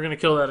slam, and we were going to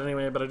kill that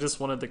anyway, but I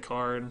just wanted the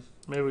card.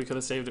 Maybe we could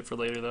have saved it for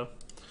later, though.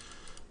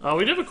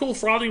 We do have a cool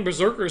Frothing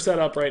Berserker set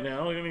up right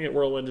now. We're going to get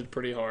Whirlwinded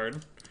pretty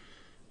hard.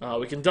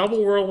 We can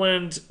double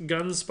Whirlwind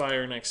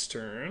Gunspire next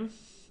turn.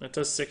 That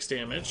does 6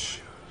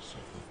 damage.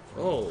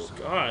 Oh,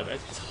 God. I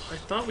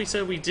thought we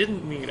said we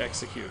didn't need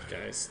Execute,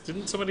 guys.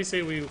 Didn't somebody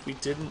say we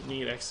didn't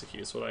need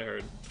Execute? That's what I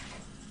heard.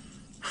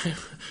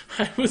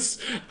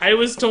 I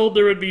was told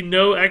there would be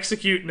no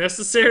Execute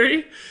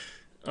necessary.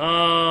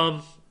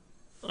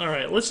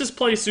 Alright, let's just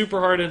play super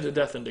hard into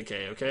Death and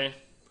Decay, okay?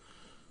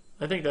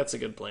 I think that's a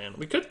good plan.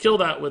 We could kill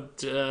that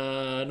with...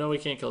 no, we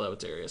can't kill that with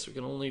Darius. We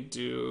can only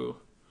do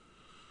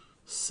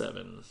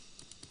 7.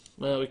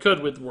 Well, we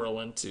could with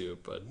Whirlwind, too,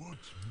 but...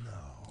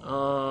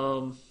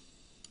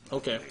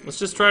 Okay, let's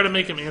just try to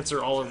make him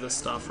answer all of this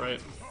stuff, right?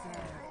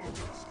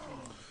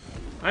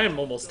 I am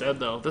almost dead,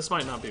 though. This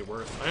might not be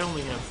worth. I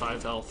only have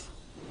 5 health.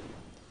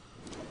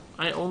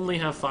 I only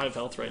have 5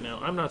 health right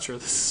now. I'm not sure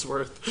this is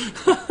worth.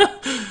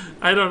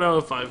 I don't know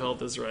if 5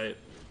 health is right.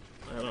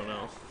 I don't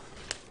know.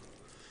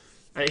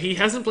 He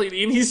hasn't played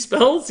any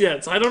spells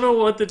yet, so I don't know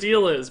what the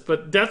deal is.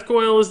 But Death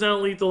Coil is now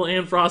lethal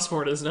and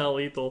Frostmourne is now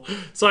lethal.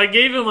 So I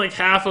gave him like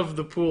half of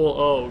the pool.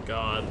 Oh,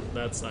 God.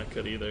 That's not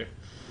good either.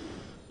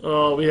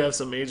 Oh, we have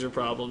some major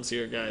problems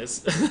here,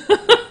 guys.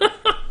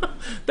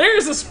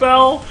 There's a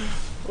spell!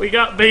 We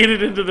got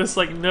baited into this,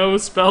 like, no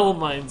spell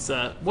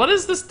mindset. What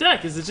is this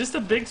deck? Is it just a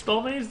big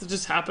spell mage that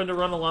just happened to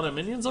run a lot of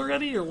minions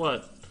already, or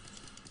what?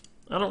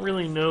 I don't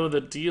really know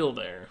the deal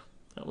there.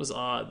 That was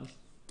odd.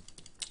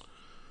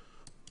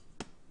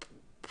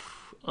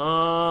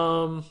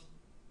 I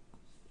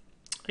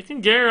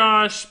can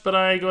Garrosh, but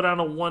I go down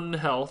to 1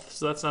 health,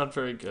 so that's not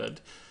very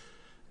good.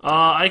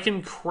 I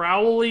can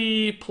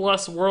Crowley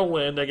plus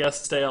Whirlwind, I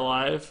guess, stay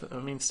alive. I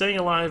mean, staying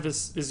alive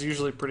is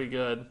usually pretty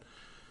good.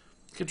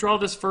 Could draw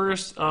this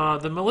first.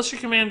 The Militia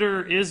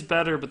Commander is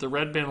better, but the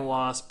Red Band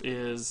Wasp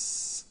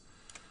is...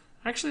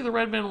 Actually, the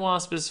Red Band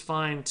Wasp is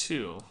fine,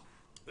 too.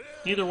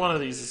 Either one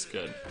of these is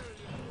good.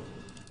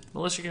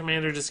 Militia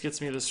Commander just gets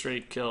me the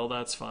straight kill.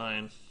 That's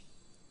fine.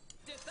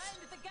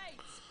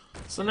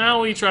 So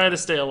now we try to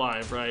stay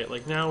alive, right?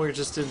 Like, now we're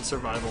just in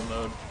survival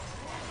mode.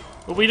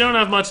 But we don't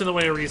have much in the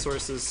way of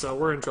resources, so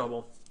we're in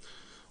trouble.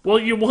 Well,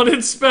 you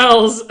wanted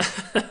spells!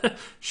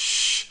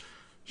 Shh.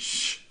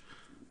 Shh.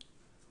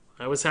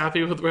 I was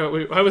happy with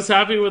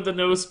the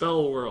no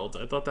spell world.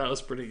 I thought that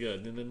was pretty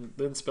good. And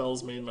then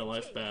spells made my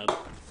life bad.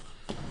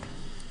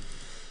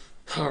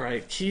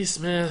 Alright,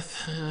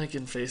 Keysmith. I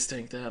can face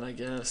tank that, I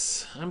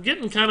guess. I'm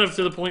getting kind of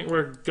to the point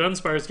where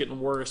Gunspire's getting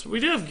worse. But we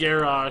do have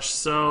Garrosh,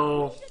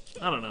 so...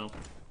 I don't know.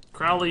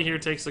 Crowley here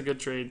takes a good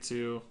trade,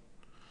 too.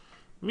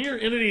 Mirror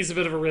Entity's a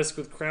bit of a risk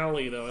with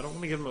Crowley, though. I don't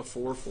want to give him a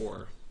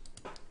 4/4.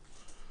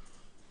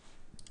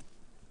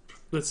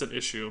 That's an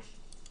issue.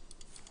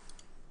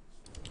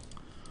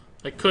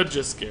 I could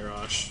just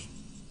Garrosh.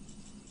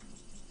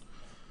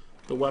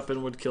 The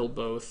weapon would kill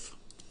both.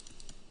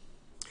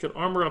 I could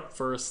armor up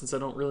first, since I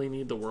don't really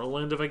need the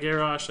Whirlwind if I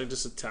Garrosh. I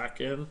just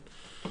attack in.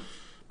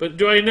 But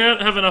do I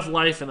not have enough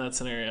life in that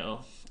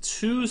scenario?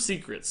 2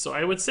 secrets. So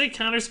I would say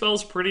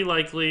Counterspell's pretty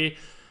likely.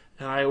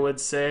 And I would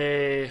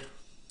say...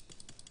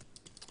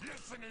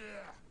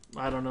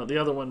 I don't know. The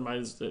other one,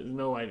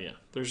 no idea.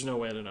 There's no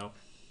way to know.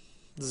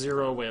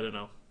 0 way to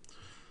know.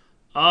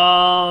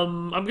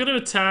 I'm gonna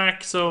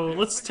attack. So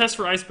let's test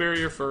for Ice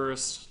Barrier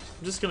first.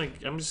 I'm just gonna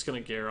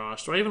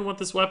Garrosh. Do I even want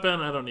this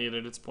weapon? I don't need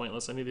it. It's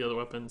pointless. I need the other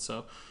weapon,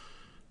 so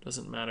it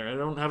doesn't matter. I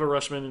don't have a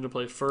rush minion to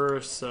play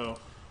first, so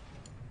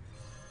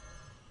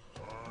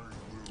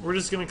we're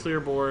just gonna clear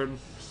board.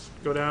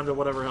 Go down to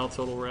whatever health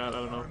total we're at. I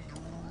don't know,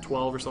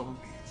 12 or something.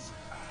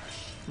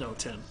 No,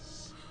 10.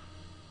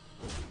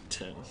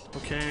 10.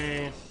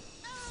 Okay.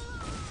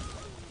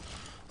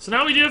 So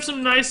now we do have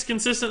some nice,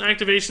 consistent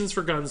activations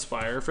for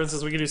Gunspire. For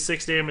instance, we can do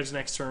 6 damage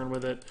next turn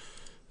with it.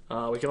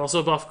 We can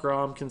also buff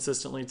Grom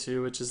consistently,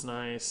 too, which is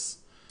nice.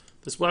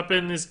 This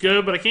weapon is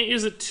good, but I can't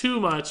use it too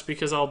much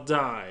because I'll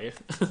die.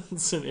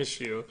 It's an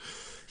issue.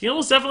 He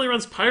almost definitely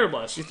runs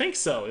Pyroblast. You think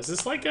so? Is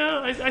this like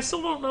a... I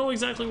still don't know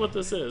exactly what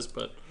this is,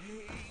 but...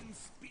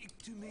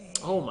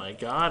 Oh my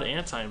god,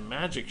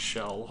 anti-magic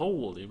shell.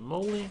 Holy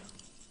moly.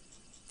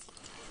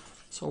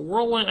 So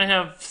Whirlwind, I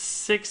have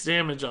 6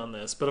 damage on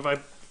this, but if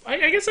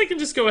I guess I can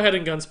just go ahead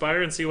and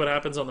Gunspire and see what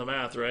happens on the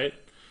math, right?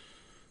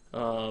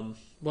 Well,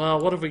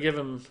 what if we give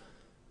him...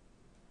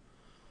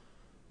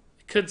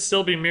 could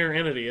still be Mirror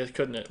Entity,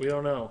 couldn't it? We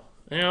don't know.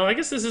 You know, I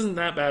guess this isn't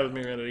that bad with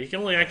Mirror Entity. He can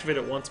only activate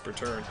it once per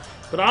turn.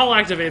 But I'll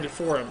activate it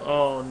for him.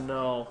 Oh,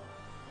 no.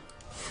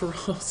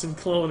 Frozen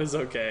Clone is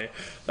okay.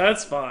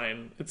 That's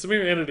fine. It's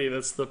Mirror Entity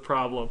that's the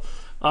problem.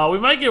 We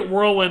might get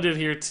Whirlwinded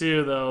here,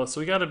 too, though,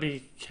 so we gotta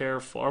be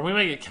careful. Or we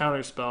might get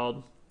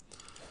Counterspelled.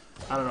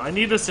 I don't know. I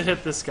need this to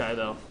hit this guy,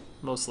 though,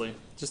 mostly.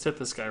 Just hit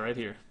this guy right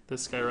here.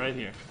 This guy right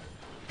here.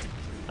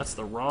 That's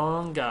the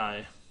wrong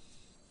guy.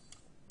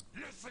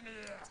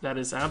 That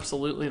is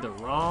absolutely the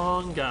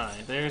wrong guy.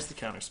 There's the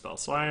counterspell.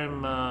 So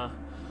I'm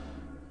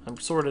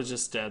sort of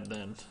just dead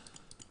then.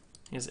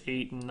 He has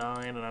 8 and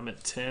 9, and I'm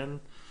at 10.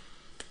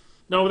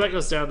 No, that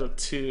goes down to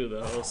 2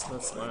 though, so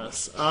that's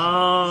less.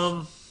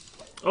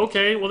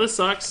 Okay, well this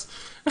sucks.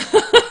 The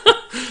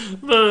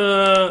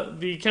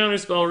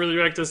counterspell really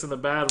wrecked us, and the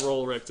bad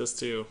roll wrecked us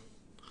too.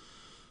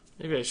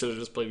 Maybe I should have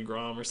just played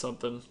Grom or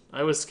something.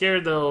 I was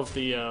scared though of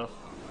the. I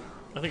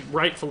think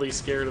rightfully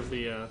scared of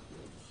the.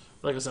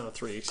 That goes down to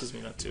 3, excuse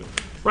me, not 2.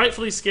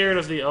 Rightfully scared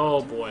of the...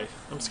 Oh boy,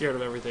 I'm scared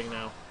of everything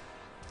now.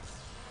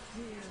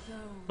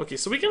 Okay,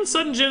 so we can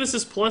Sudden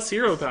Genesis plus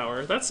Hero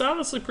Power. That's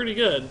honestly pretty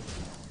good.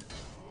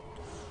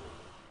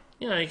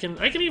 Yeah, I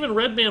can even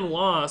Red Band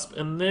Wasp,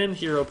 and then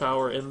Hero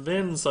Power, and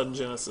then Sudden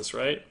Genesis,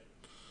 right?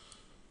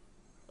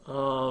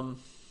 To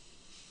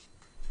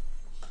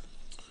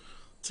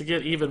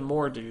get even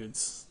more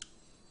dudes.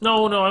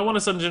 No, I want a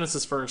Sudden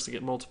Genesis first to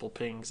get multiple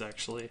pings,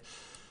 actually.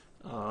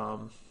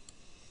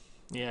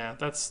 Yeah,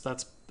 that's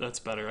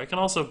better. I can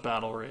also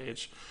Battle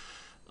Rage.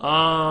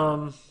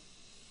 Time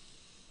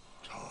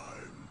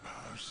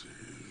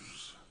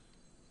passes.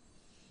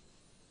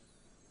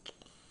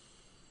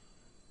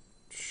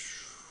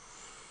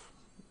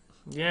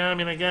 Yeah, I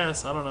mean, I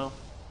guess. I don't know.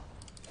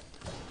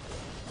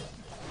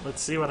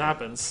 Let's see what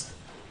happens.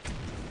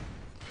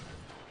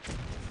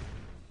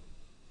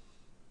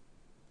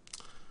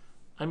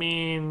 I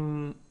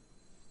mean,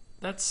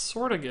 that's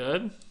sort of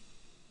good.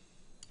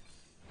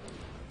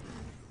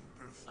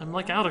 I'm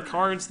like out of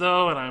cards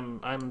though,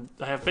 and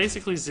I have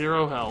basically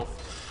 0 health.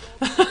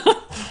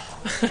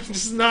 I'm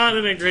just not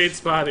in a great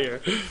spot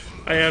here.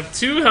 I have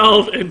 2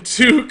 health and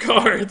 2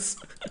 cards.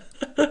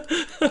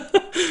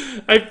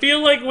 I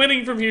feel like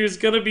winning from here is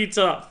gonna be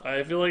tough.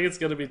 I feel like it's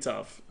gonna be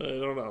tough. I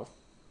don't know.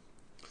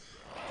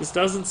 This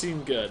doesn't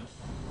seem good.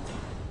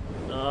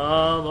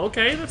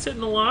 Okay, that's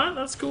hitting a lot.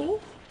 That's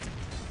cool.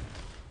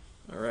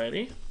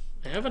 Alrighty.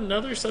 I have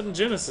another Sudden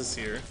Genesis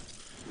here,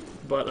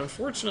 but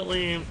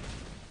unfortunately,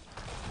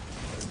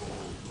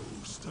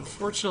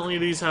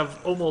 these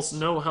have almost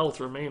no health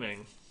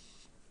remaining,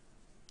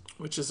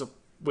 which is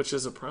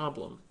a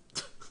problem,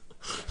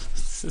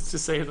 to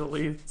say the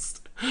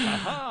least.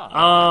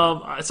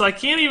 So I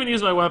can't even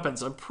use my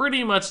weapons. I'm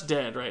pretty much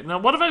dead right now.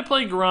 What if I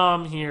play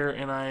Grom here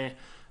and I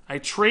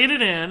trade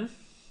it in,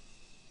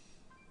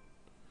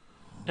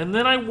 and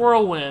then I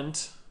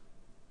Whirlwind?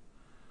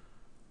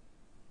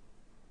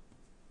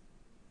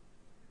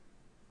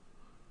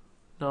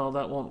 No,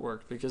 that won't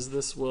work because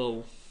this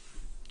will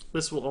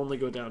only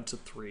go down to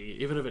 3,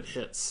 even if it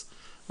hits.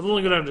 It'll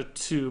only go down to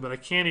 2, but I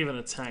can't even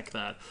attack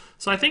that.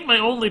 So I think my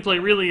only play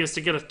really is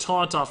to get a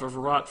taunt off of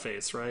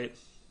Rotface, right?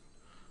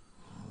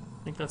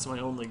 I think that's my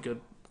only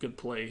good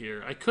play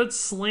here. I could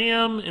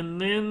Slam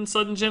and then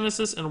Sudden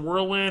Genesis and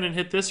Whirlwind and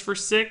hit this for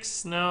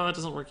 6. No, that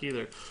doesn't work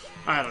either.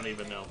 I don't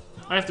even know.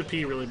 I have to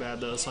pee really bad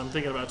though, so I'm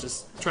thinking about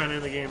just trying to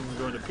end the game and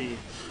going to pee.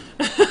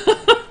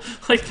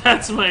 Like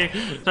that's my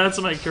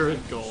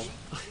current goal.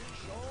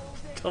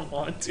 Come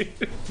on,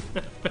 dude.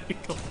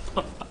 Come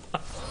on.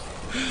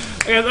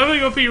 Okay, I'm gonna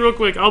go pee real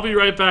quick. I'll be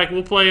right back.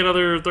 We'll play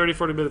another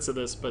 30-40 minutes of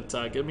this, but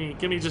give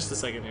me just a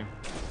second here.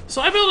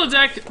 So I built a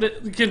deck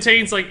that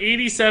contains like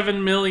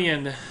 87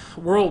 million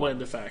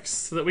Whirlwind effects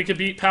so that we could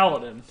beat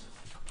Paladin.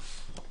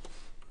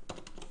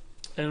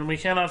 And we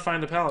cannot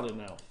find a Paladin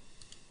now.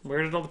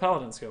 Where did all the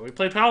Paladins go? We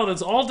played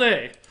Paladins all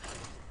day.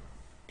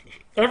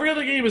 Every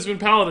other game has been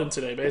Paladin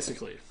today,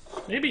 basically.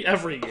 Maybe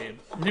every game.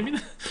 Maybe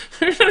not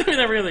even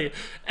every other game.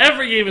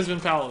 Every game has been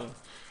Paladin.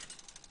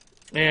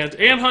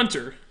 And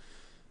Hunter.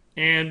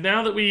 And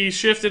now that we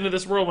shift into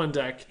this Whirlwind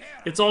deck,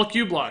 it's all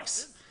Q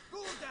blocks.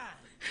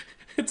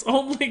 It's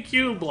only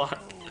Q block.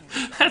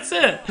 That's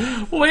it.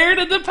 Where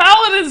did the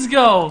Paladins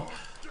go?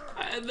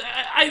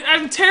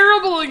 I'm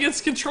terrible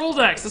against control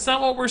decks. That's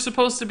not what we're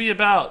supposed to be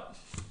about.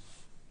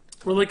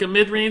 We're like a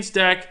mid-range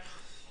deck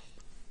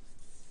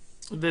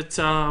that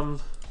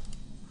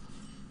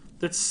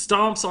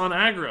stomps on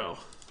aggro,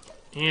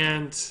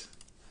 and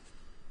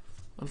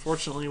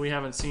unfortunately we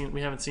haven't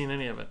seen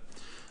any of it.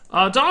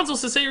 Donzel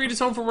says, "Hey, Reed is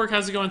home from work.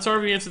 How's it going? Sorry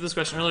we answered this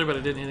question earlier, but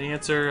I didn't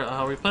answer.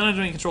 We plan on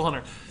doing Control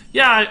Hunter.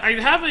 Yeah, I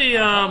have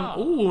a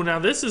ooh, now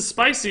this is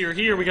spicier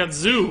here. We got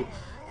Zoo.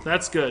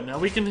 That's good. Now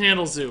we can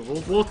handle Zoo.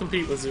 We'll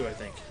compete with Zoo, I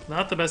think.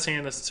 Not the best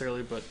hand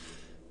necessarily, but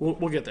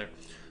we'll get there.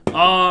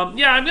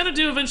 Yeah, I'm gonna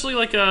do eventually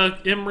like a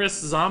Imris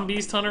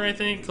Zombies Hunter, I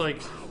think. Like,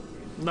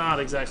 not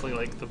exactly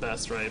like the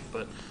best, right?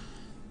 But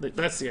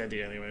that's the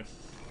idea anyway.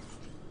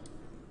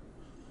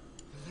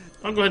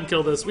 I'll go ahead and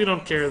kill this. We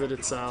don't care that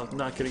it's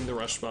not getting the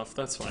rush buff.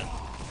 That's fine.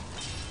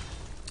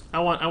 I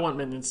want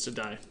minions to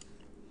die.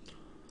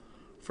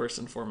 First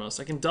and foremost.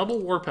 I can double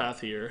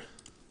Warpath here.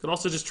 Could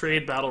also just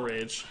trade Battle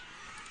Rage.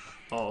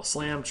 Oh,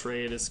 Slam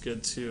trade is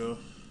good too.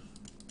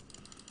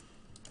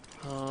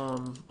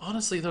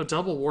 Honestly though,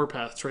 double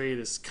Warpath trade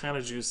is kind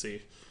of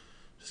juicy.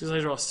 Just because I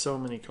draw so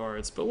many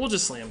cards. But we'll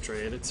just Slam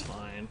trade, it's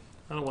fine.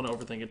 I don't want to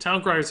overthink it.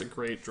 Town Crier is a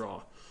great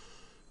draw.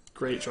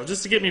 Great draw.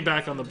 Just to get me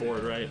back on the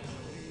board, right?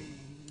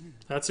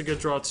 That's a good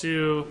draw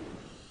too.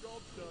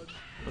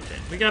 Okay,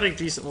 we got a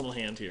decent little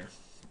hand here.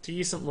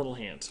 Decent little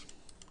hand.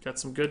 Got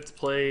some good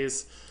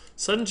plays.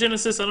 Sudden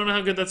Genesis, I don't know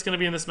how good that's going to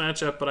be in this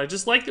matchup, but I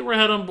just like that we're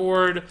ahead on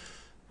board.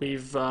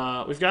 We've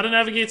got to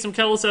navigate some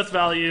Keleseth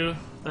value.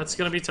 That's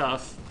going to be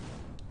tough.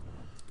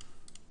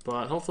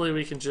 But hopefully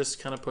we can just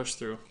kind of push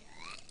through.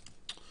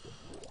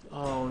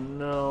 Oh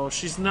no,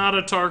 she's not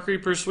a Tar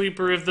Creeper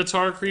Sweeper if the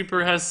Tar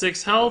Creeper has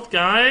 6 health,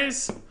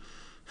 guys.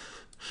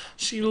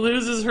 She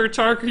loses her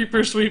Tar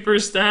Creeper Sweeper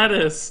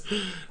status.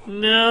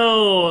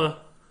 No.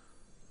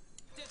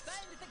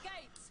 Defend the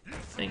gates.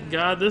 Thank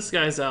God this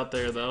guy's out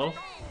there, though.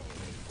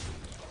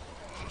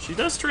 She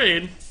does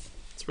trade.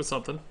 It's for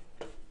something.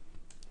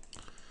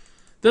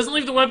 Doesn't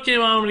leave the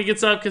webcam on when he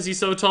gets up because he's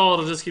so tall.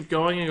 It'll just keep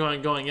going and going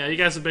and going. Yeah, you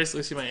guys will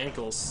basically see my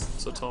ankles.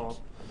 So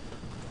tall.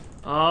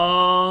 Do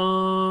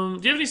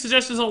you have any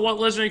suggestions on what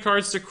legendary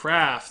cards to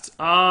craft?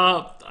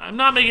 I'm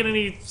not making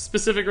any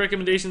specific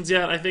recommendations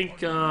yet. I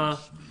think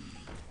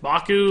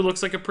Baku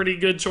looks like a pretty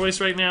good choice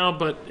right now,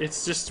 but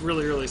it's just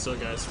really early still,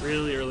 guys.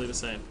 Really early to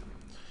say.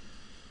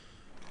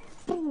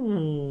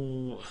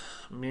 Ooh,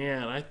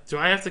 man, do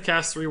I have to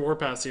cast 3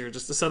 Warpaths here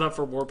just to set up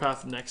for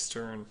Warpath next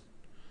turn?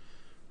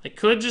 I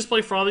could just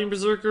play Frothing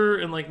Berserker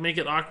and like make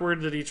it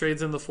awkward that he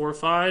trades in the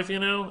 4/5, you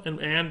know,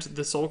 and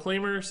the Soul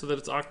Claimer so that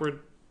it's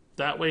awkward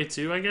that way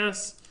too, I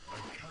guess.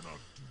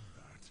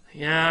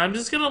 Yeah, I'm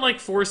just gonna like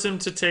force him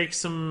to take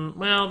some.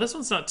 Well, this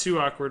one's not too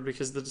awkward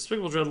because the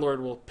Despicable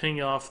Dreadlord will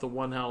ping off the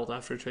 1 health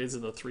after it trades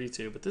in the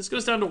 3/2. But this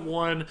goes down to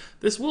 1.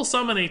 This will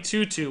summon a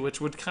 2/2,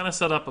 which would kind of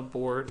set up a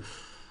board.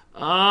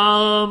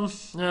 I'm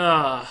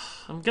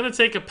gonna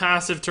take a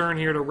passive turn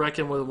here to wreck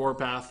him with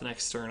Warpath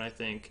next turn, I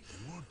think.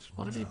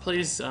 What if he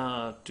plays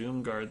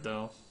Doomguard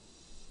though?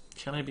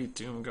 Can I beat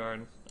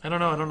Doomguard? I don't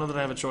know. I don't know that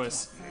I have a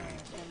choice.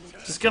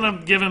 Just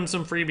gonna give him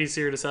some freebies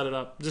here to set it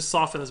up. Just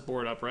soften his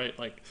board up, right?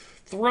 Like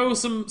throw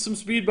some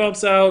speed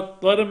bumps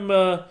out. Let him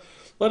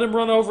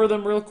run over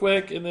them real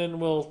quick, and then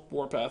we'll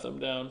Warpath him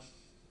down.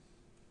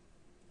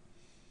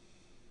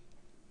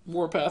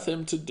 Warpath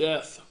him to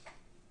death.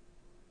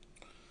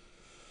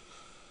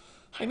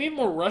 I need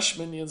more rush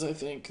minions, I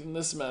think, in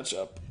this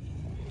matchup.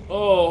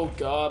 Oh,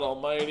 God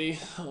almighty.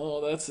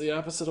 Oh, that's the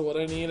opposite of what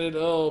I needed.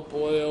 Oh,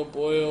 boy, oh,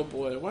 boy, oh,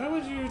 boy. Why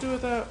would you do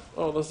that?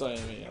 Oh, that's not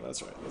enemy. Yeah,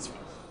 that's right. That's fine.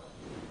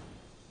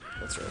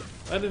 That's right.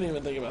 I didn't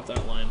even think about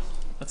that line.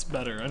 That's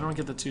better. I don't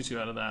get the 2/2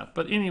 out of that.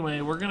 But anyway,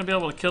 we're going to be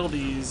able to kill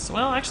these.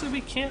 Well, actually, we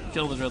can't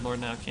kill the Dreadlord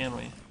now, can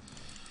we?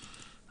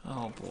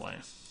 Oh, boy.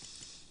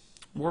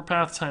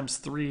 Warpath times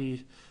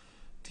 3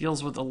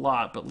 deals with a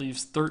lot, but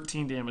leaves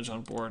 13 damage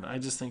on board. I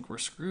just think we're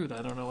screwed.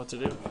 I don't know what to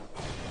do.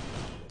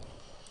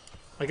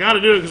 I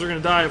gotta do it because we're gonna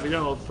die if we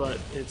don't, but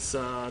it's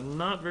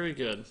not very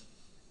good.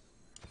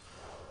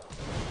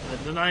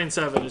 The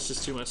 9/7 is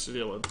just too much to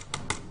deal with.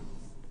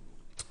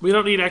 We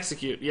don't need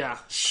execute. Yeah.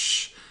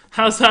 Shh.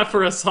 How's that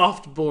for a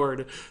soft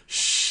board?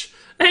 Shh.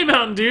 Hey,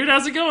 Mountain Dude,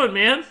 how's it going,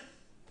 man?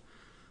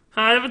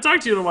 I haven't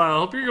talked to you in a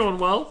while. Hope you're going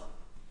well.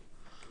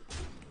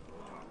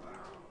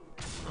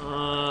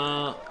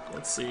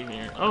 Let's see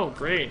here. Oh,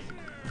 great.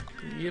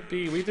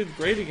 Yippee. We did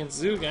great against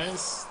Zoo,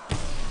 guys.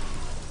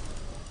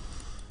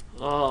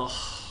 Oh,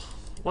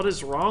 what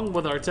is wrong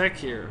with our tech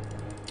here?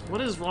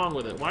 What is wrong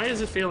with it? Why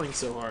is it failing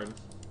so hard?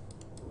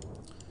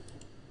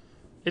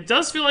 It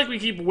does feel like we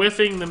keep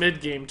whiffing the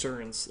mid-game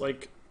turns.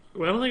 Like,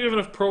 I don't think we have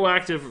enough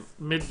proactive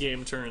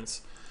mid-game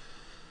turns.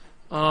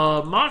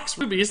 Mox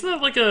Ruby, isn't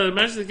that like a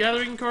Magic the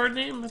Gathering card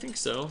name? I think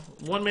so.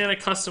 1 mana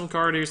custom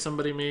card here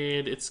somebody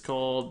made. It's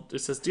called, it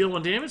says deal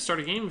 1 damage, start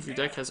a game. If your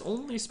deck has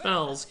only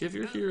spells, give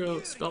your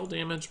hero spell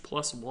damage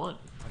 +1.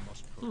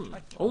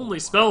 Only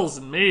spells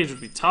in Mage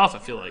would be tough, I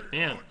feel like.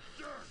 Man,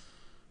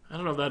 I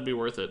don't know if that'd be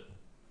worth it.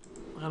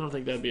 I don't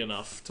think that'd be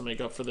enough to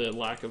make up for the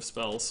lack of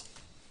spells.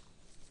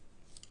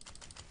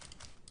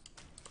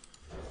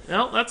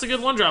 Well, that's a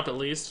good 1-drop at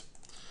least.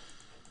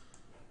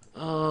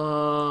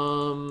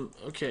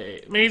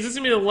 Okay. Mage, this is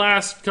gonna be the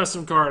last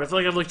custom card. I feel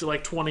like I've looked at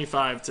like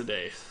 25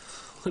 today.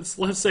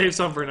 Let's save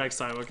some for next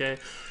time, okay?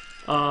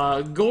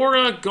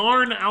 Gora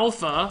Garn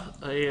Alpha,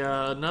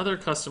 another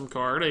custom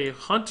card, a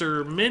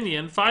Hunter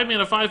minion, 5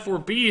 mana,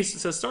 5/4 beast. It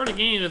says start a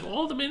game if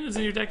all the minions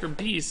in your deck are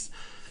beasts.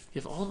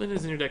 Give all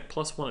minions in your deck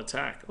 +1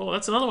 attack. Oh,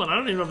 that's another one. I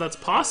don't even know if that's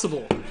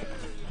possible.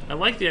 I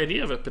like the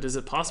idea of it, but is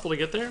it possible to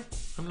get there?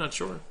 I'm not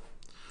sure.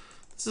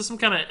 This is some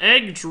kind of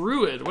egg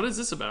druid. What is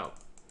this about?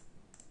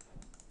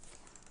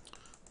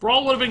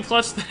 Brawl would have been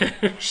clutch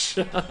there.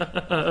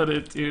 Shut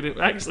it, dude. It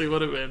actually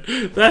would have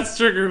been. That's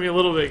triggering me a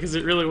little bit because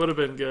it really would have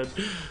been good.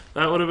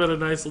 That would have been a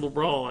nice little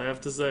brawl, I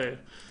have to say.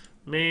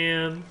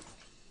 Man,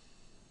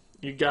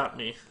 you got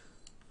me.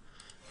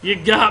 You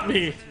got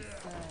me.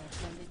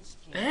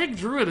 Egg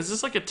Druid, is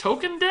this like a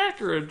token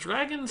deck or a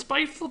Dragon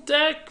Spiteful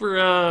deck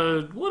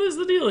or what is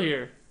the deal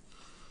here?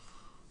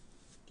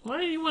 Why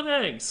do you want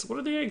eggs? What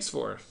are the eggs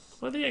for?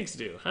 What do the eggs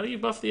do? How do you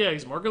buff the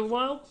eggs? Mark of the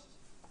Wild?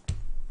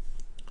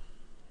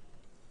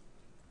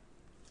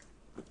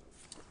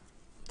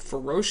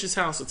 Ferocious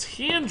House. It's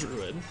Hand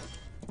Druid.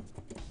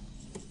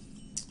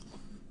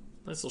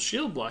 Nice little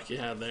shield block you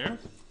had there.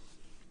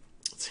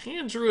 It's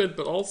Hand Druid,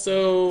 but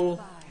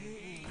also...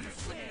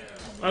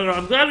 I don't know,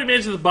 I'm glad we made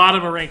it to the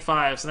bottom of rank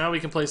 5, so now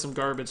we can play some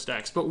garbage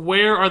decks. But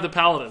where are the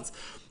Paladins?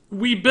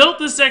 We built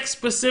this deck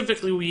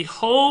specifically, we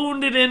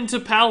honed it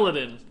into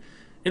Paladin,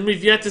 and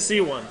we've yet to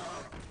see one.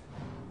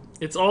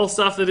 It's all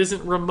stuff that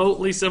isn't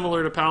remotely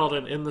similar to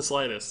Paladin in the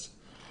slightest.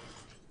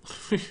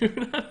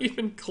 We're not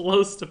even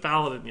close to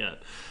Paladin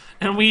yet.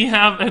 And we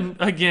have,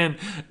 again,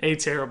 a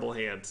terrible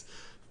hand.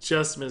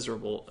 Just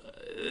miserable.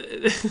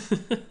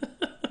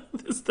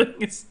 This thing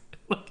is,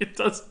 like,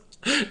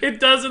 it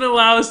doesn't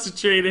allow us to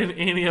trade in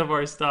any of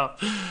our stuff.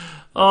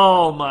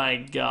 Oh my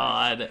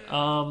god.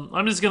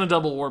 I'm just gonna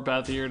double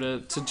Warpath here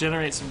to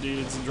generate some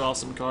dudes and draw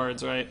some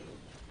cards, right?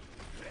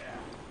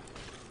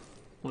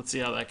 Let's see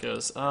how that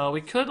goes.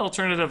 We could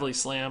alternatively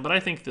slam, but I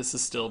think this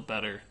is still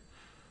better.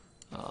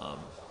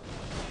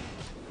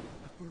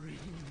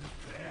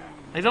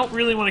 I don't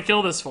really want to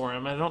kill this for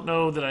him. I don't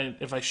know that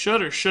if I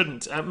should or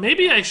shouldn't.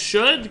 Maybe I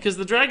should, because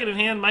the dragon in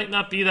hand might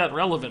not be that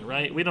relevant,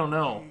 right? We don't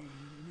know.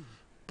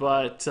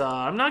 But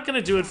I'm not going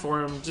to do it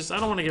for him. I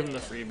don't want to give him the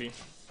freebie.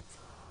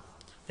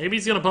 Maybe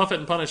he's going to buff it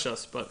and punish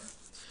us, but...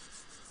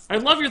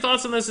 I'd love your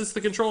thoughts on this. It's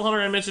the Control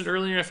Hunter I mentioned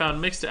earlier. I found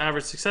mixed to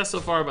average success so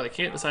far, but I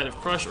can't decide if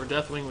Crush or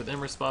Deathwing with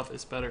Immerse buff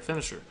is better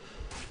finisher.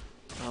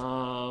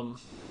 Let's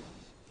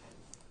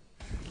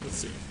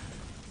see.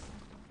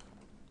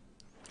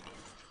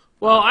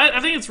 Well, I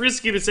think it's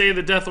risky to say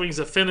that Deathwing's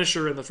a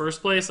finisher in the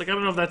first place. Like, I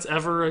don't know if that's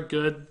ever a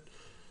good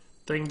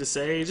thing to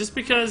say. Just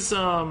because, do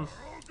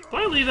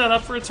I leave that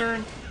up for a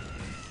turn?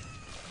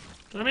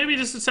 Can I maybe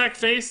just attack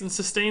face and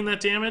sustain that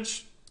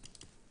damage?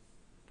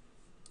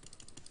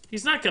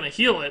 He's not going to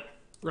heal it,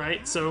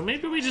 right? So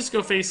maybe we just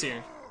go face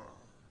here.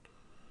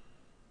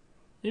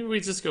 Maybe we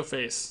just go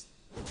face.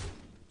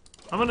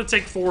 I'm going to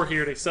take 4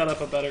 here to set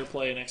up a better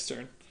play next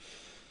turn.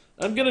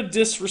 I'm going to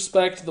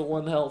disrespect the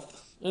 1 health.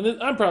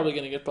 And I'm probably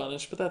going to get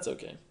punished, but that's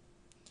okay.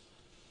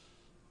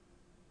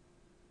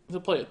 He'll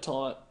play a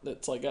taunt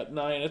that's like got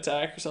 9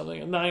 attack or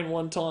something. A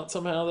 9-1 taunt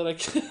somehow that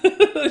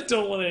I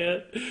don't want to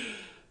hit.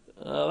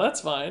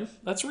 That's fine.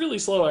 That's really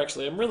slow,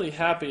 actually. I'm really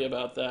happy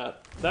about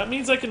that. That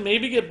means I can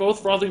maybe get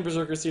both Frothing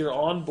Berserkers here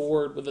on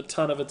board with a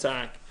ton of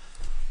attack.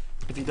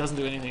 If he doesn't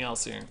do anything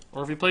else here.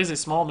 Or if he plays a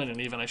small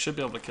minion even, I should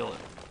be able to kill it.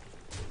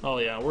 Oh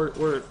yeah,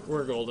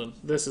 we're golden.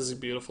 This is a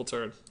beautiful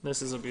turn.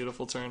 This is a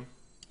beautiful turn.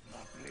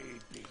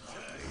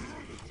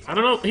 I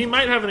don't know. He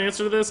might have an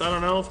answer to this. I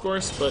don't know, of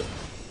course, but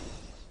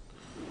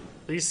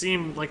these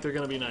seem like they're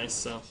going to be nice,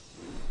 so.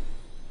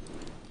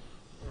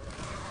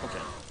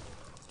 Okay.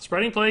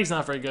 Spreading Plague's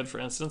not very good, for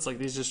instance. Like,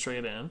 these just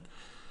trade in.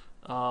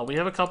 We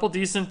have a couple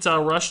decent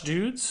rush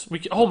dudes.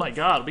 Oh my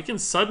god, we can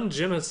Sudden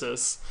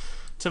Genesis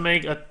to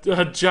make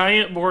a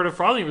giant board of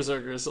Frothing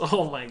Berserkers.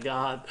 Oh my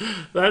god.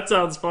 That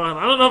sounds fun.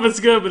 I don't know if it's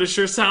good, but it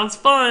sure sounds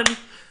fun.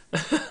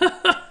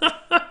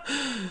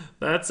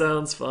 That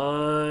sounds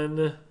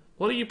fun.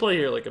 What do you play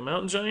here? Like a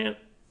mountain giant?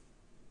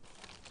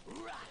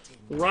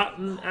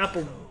 Rotten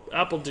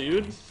Apple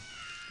Dude.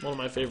 One of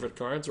my favorite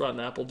cards.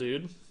 Rotten Apple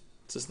Dude.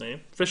 It's his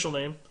name. Official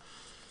name.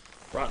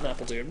 Rotten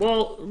Apple Dude.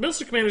 Well,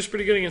 Mr. Commander's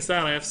pretty good against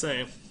that, I have to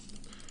say.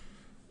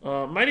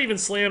 Might even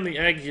slam the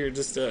egg here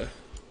just to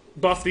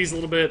buff these a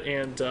little bit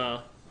and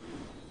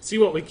see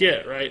what we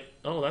get, right?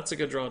 Oh, that's a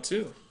good draw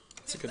too.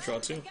 That's a good draw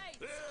too.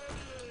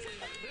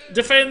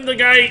 Defend the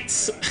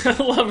gates! I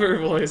love her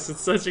voice.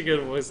 It's such a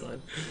good voice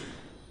line.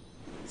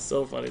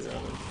 So funny,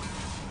 Simon.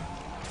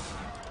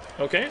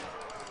 Okay.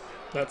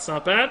 That's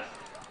not bad.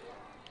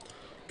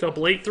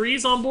 Couple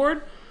 8-3s on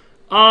board.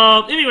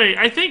 Anyway,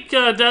 I think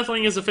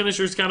Deathwing as a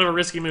finisher is kind of a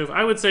risky move.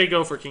 I would say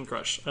go for King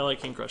Crush. I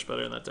like King Crush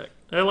better in that deck.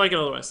 I like it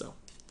otherwise, though.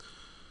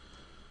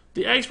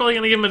 The Egg's probably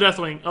going to give him a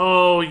Deathwing.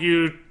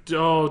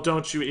 Oh,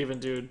 don't you even,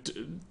 dude.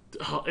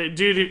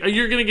 Dude,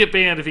 you're going to get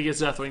banned if he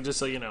gets Deathwing, just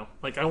so you know.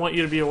 Like, I want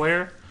you to be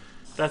aware.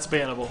 That's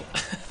bannable.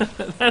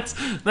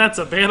 that's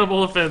a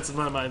bannable offense in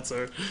my mind,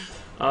 sir.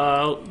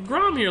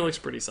 Grom here looks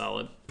pretty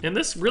solid. And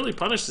this really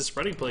punished his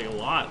Spreading Plague a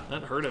lot.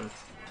 That hurt him.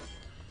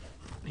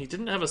 He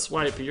didn't have a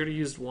swipe. He already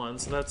used 1,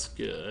 so that's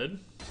good.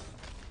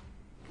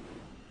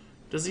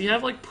 Does he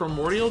have, like,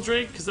 Primordial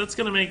Drake? Because that's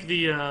going to make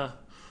the,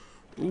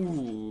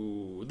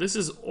 Ooh, this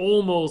is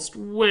almost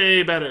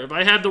way better. If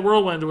I had the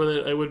Whirlwind with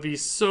it, it would be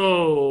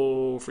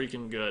so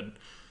freaking good.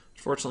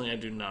 Fortunately, I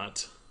do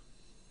not.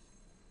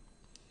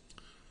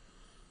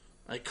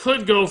 I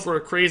could go for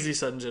a crazy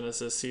Sudden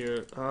Genesis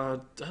here. I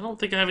don't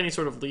think I have any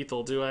sort of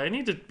lethal, do I? I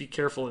need to be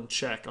careful and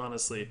check,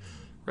 honestly.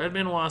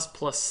 Redman Wasp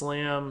plus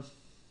Slam.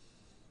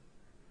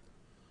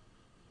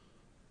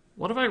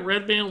 What if I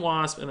Redman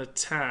Wasp and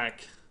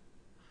attack,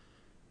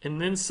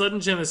 and then Sudden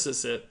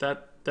Genesis it?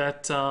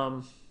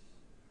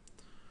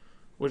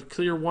 would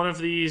clear one of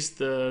these.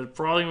 The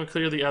Brawling would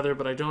clear the other,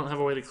 but I don't have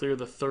a way to clear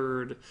the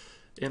third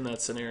in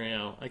that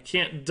scenario. I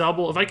can't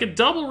double... If I could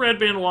double Red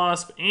Band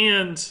Wasp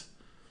and...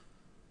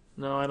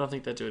 No, I don't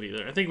think that'd do it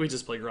either. I think we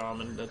just play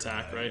Grom and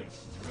attack, right?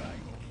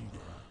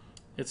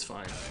 It's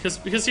fine.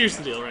 Because here's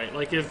the deal, right?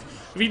 Like, if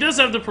he does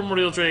have the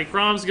Primordial Drake,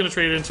 Grom's going to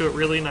trade into it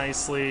really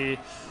nicely.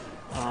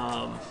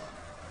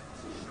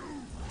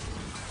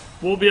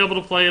 We'll be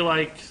able to play,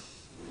 like...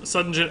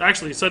 Sudden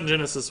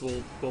Genesis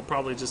will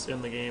probably just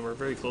end the game, or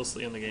very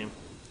closely end the game.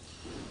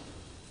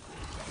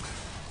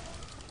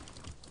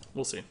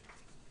 We'll see.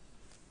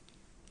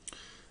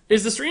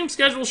 Is the stream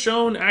schedule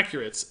shown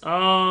accurate?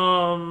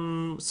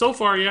 So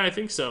far, yeah, I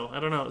think so.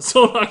 I don't know.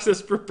 Solnox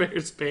says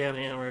prepares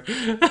Panhammer.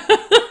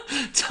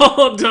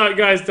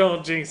 Guys,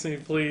 don't jinx me,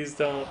 please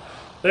don't.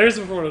 There's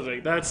a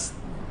prototype. That's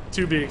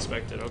to be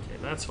expected. Okay,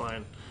 that's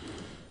fine.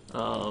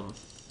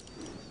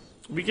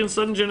 We can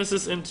sudden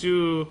Genesis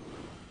into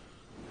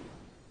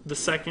the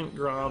second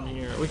Grom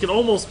here. We can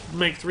almost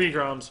make 3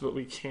 Groms, but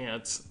we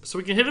can't. So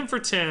we can hit him for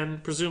 10,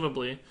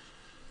 presumably.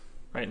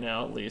 Right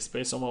now, at least,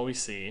 based on what we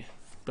see.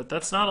 But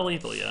that's not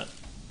lethal yet.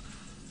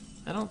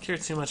 I don't care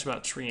too much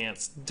about tree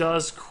ants.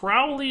 Does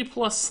Crowley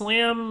plus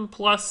Slam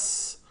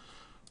plus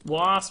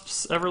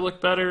Wasps ever look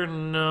better?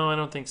 No, I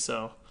don't think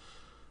so.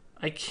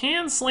 I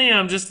can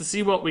Slam just to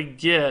see what we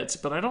get,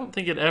 but I don't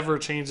think it ever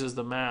changes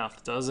the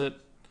math, does it?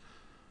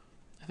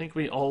 I think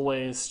we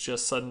always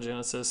just Sudden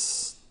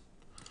Genesis.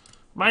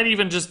 Might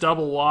even just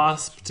double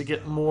Wasp to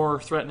get more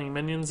threatening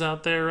minions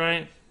out there,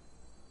 right?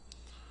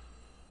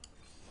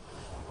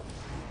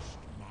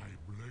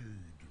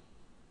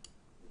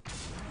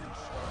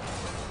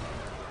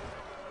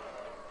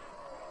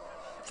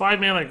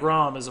 Five mana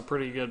Grom is a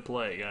pretty good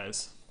play,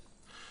 guys.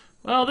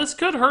 Well, this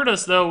could hurt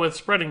us, though, with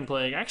Spreading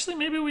Plague. Actually,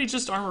 maybe we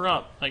just armor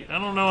up. Like, I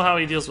don't know how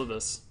he deals with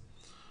this.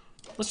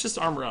 Let's just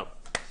armor up.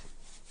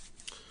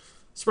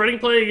 Spreading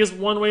Plague is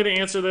one way to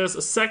answer this.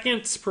 A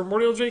second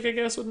Primordial Drake, I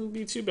guess, wouldn't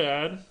be too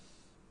bad.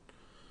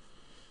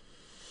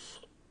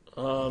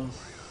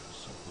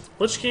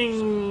 Lich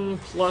King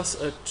plus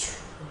a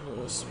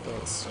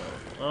spell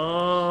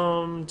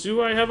stone.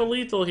 Do I have a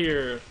lethal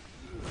here?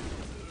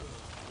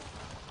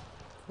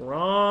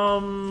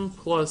 Rom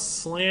plus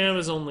Slam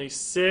is only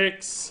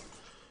 6.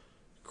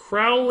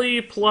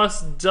 Crowley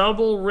plus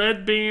double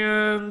Red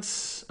Band.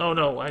 Oh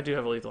no, I do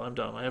have a lethal. I'm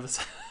dumb. I have a.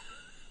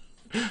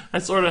 I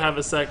sort of have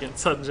a second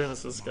Sudden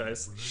Genesis,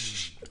 guys.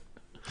 Shh.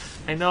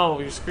 I know,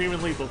 you're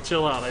screaming lethal.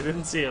 Chill out. I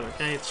didn't see it,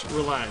 okay?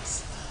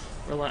 Relax.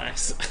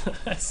 Relax.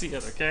 I see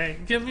it, okay?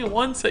 Give me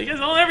 1 second. You guys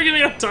don't ever give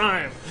me enough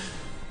time.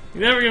 You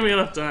never give me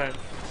enough time.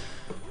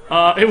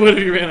 It would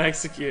have been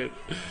execute.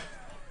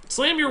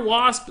 Slam your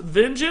Wasp,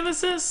 then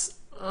Genesis?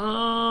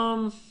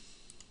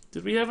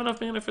 Did we have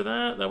enough mana for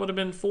that? That would have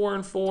been 4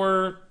 and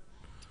 4.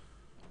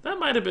 That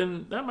might have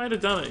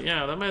done it.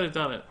 Yeah, that might have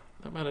done it.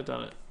 That might have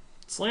done it.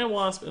 Slam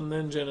Wasp and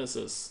then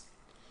Genesis.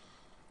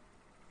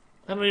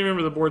 I don't even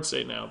remember the board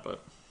state now,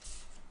 but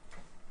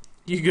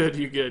you good.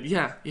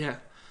 Yeah.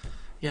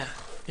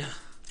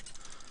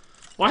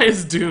 Why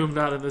is Doom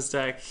not in this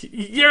deck?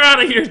 You're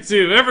out of here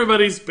too.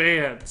 Everybody's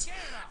banned.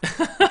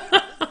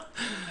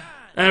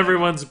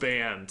 Everyone's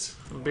banned.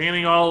 I'm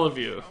banning all of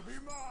you.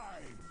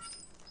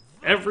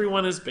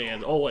 Everyone is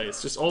banned.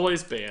 Always. Just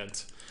always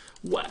banned.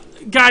 What?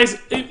 Guys,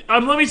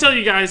 let me tell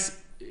you guys,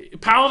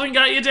 Paladin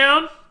got you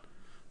down?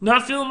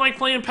 Not feeling like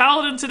playing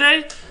Paladin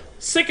today?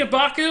 Sick of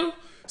Baku?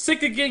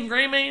 Sick of getting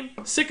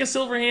Greymane? Sick of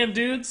Silverhand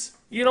dudes?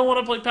 You don't want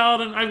to play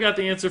Paladin? I've got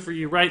the answer for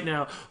you right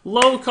now.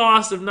 Low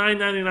cost of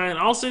 $9.99.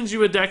 I'll send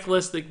you a deck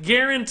list that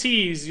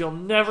guarantees you'll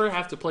never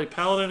have to play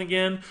Paladin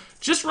again.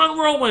 Just run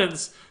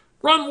Whirlwinds.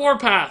 Run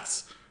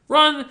Warpaths.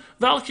 Run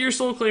Valkyr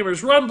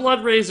Soulclaimers. Run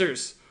Blood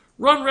Razors.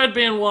 Run Red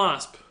Band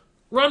Wasp.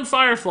 Run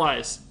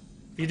Fireflies.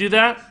 If you do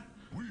that,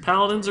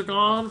 Paladins are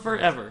gone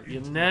forever. You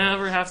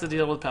never have to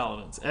deal with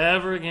Paladins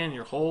ever again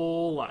your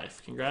whole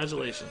life.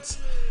 Congratulations.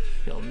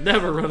 You'll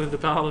never run into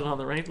Paladin on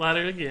the ranked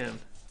ladder again.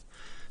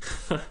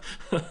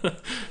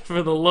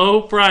 For the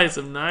low price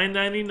of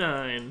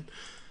 $9.99.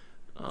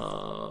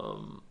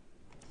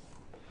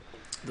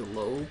 The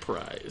low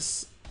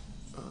price.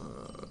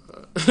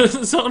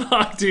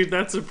 Zonok, dude,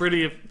 that's a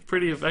pretty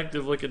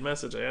effective looking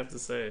message, I have to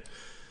say.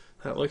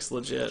 That looks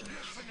legit.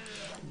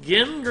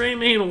 Gin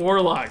Greymane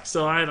Warlock,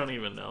 so I don't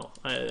even know.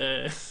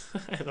 I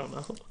don't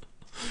know.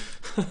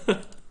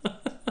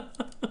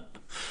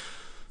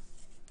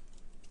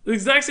 The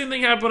exact same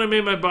thing happened when I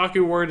made my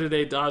Baku War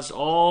today. Dodged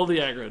all the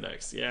aggro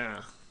decks.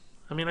 Yeah.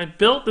 I mean, I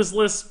built this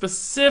list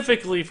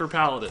specifically for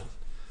Paladin.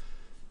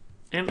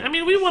 And, I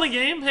mean, we won a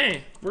game.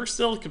 Hey, we're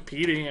still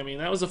competing. I mean,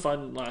 that was a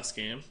fun last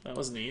game. That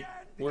was neat.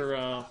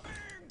 We're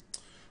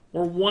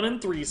 1 and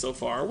 3 so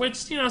far,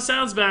 which, you know,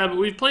 sounds bad, but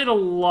we've played a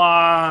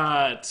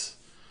lot.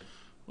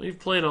 We've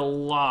played a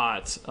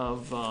lot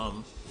of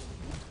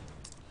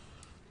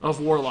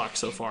Warlock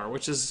so far,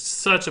 which is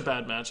such a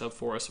bad matchup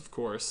for us, of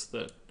course,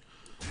 that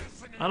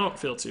I don't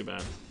feel too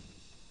bad.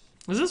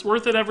 Is this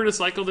worth it ever to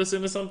cycle this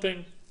into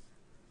something?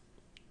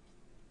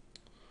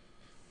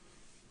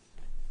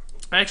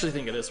 I actually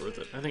think it is worth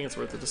it. I think it's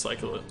worth it to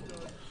cycle it.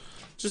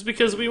 Just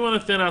because we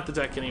want to thin out the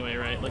deck anyway,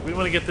 right? Like, we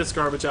want to get this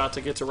garbage out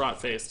to get to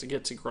Rotface, to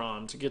get to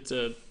Grom, to get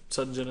to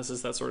Sudden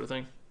Genesis, that sort of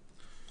thing.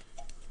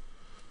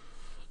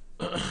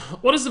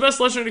 What is the best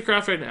legendary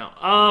craft right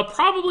now?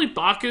 Probably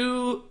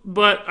Baku,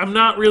 but I'm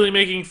not really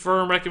making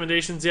firm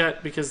recommendations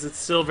yet because it's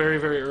still very,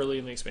 very early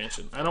in the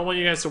expansion. I don't want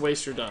you guys to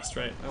waste your dust,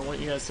 right? I want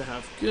you guys to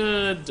have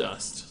good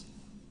dust.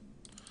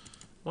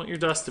 I want your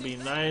dust to be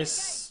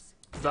nice,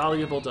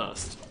 valuable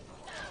dust.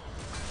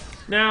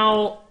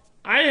 Now,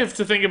 I have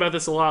to think about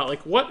this a lot.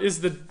 Like, what is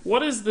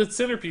the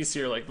centerpiece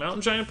here? Like,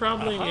 Mountain Giant,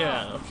 probably?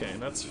 Yeah, okay,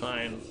 that's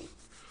fine.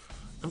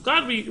 I'm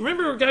glad we...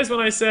 Remember, guys, when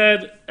I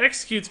said,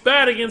 execute's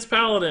bad against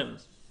Paladin?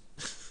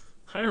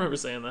 I remember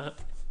saying that.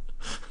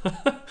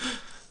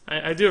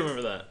 I do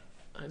remember that.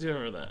 I do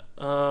remember that.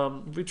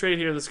 If we trade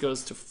here, this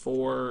goes to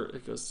 4.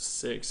 It goes to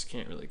 6.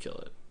 Can't really kill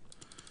it.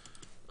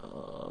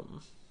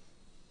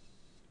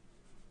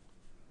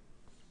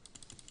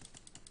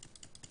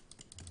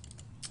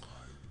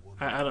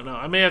 I don't know.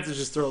 I may have to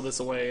just throw this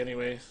away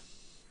anyway.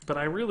 But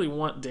I really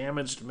want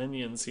damaged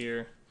minions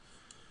here.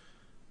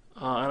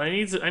 And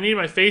I need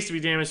my face to be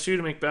damaged too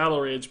to make Battle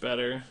Rage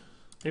better.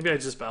 Maybe I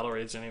just Battle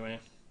Rage anyway.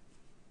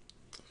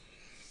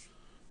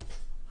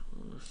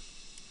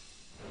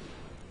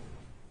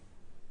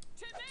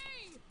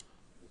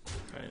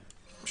 Right,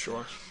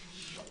 sure.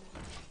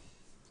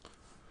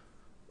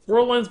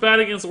 Whirlwind's bad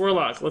against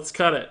Warlock. Let's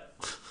cut it.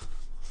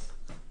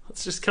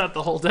 Let's just cut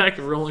the whole deck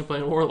if we're only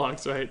playing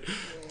Warlocks, right?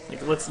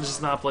 Like, let's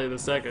just not play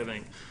this deck, I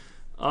think.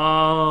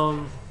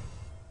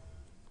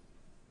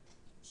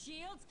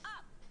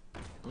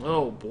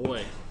 Oh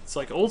boy. It's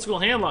like old school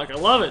handlock. I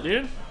love it,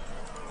 dude.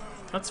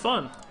 That's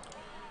fun.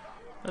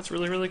 That's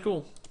really, really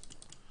cool.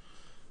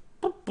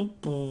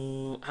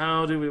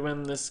 How do we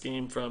win this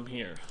game from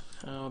here?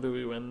 How do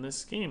we win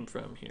this game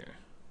from here?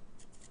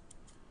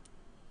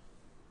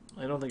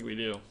 I don't think we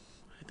do.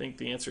 I think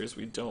the answer is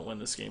we don't win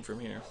this game from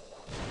here.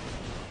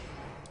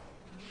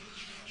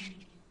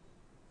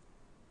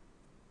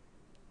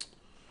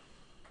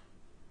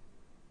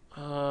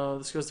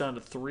 This goes down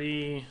to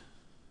 3.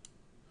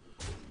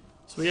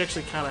 So we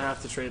actually kind of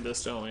have to trade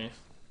this, don't we?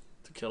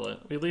 To kill it.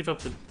 We leave up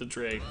the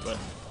Drake, but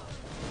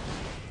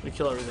we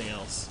kill everything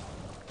else.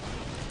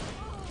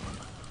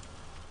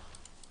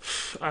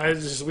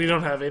 We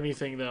don't have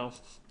anything, though.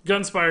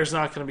 Gunspire's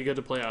not going to be good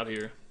to play out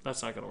here.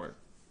 That's not going to work.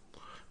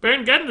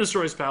 Baron Geddon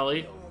destroys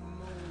Pally.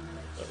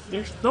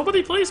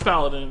 Nobody plays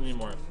Paladin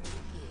anymore.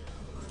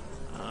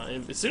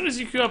 As soon as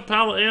you queue up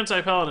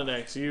anti-Paladin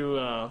decks, you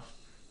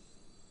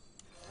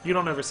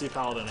don't ever see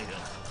Paladin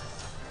again.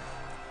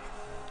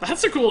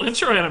 That's a cool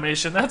intro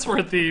animation. That's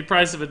worth the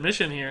price of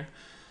admission here.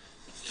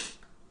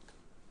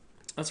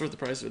 That's worth the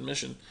price of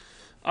admission.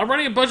 I'm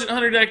running a budget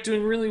hunter deck,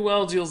 doing really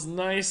well. Feels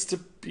nice to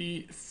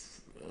beat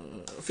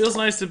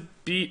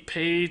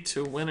pay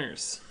to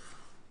winners.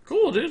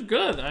 Cool, dude.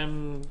 Good.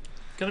 I'm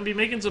gonna be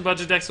making some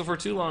budget decks before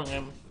too long.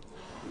 I'm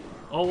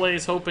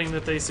always hoping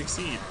that they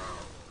succeed.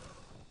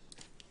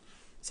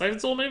 Siphon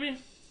Soul, maybe?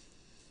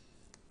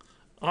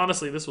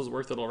 Honestly, this was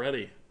worth it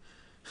already.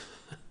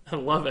 I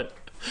love it.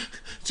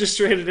 Just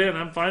trade it in.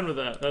 I'm fine with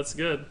that. That's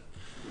good.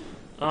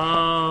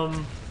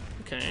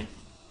 Okay.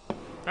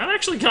 That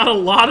actually got a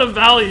lot of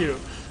value.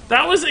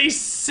 That was a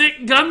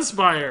sick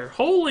Gunspire.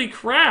 Holy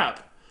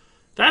crap.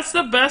 That's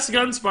the best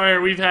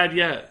Gunspire we've had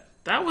yet.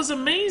 That was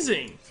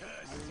amazing.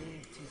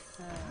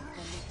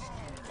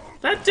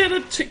 That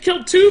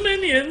killed 2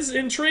 minions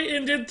and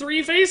did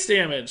 3 face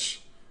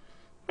damage.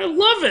 I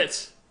love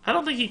it. I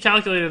don't think he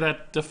calculated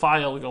that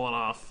Defile going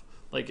off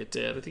like it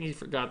did. I think he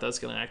forgot that's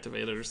going to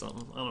activate it or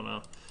something. I don't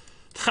know.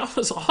 That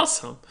was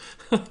awesome.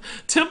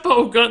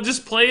 Tempo gun,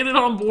 just playing it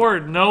on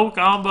board. No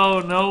combo,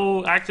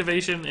 no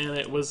activation, and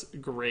it was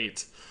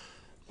great.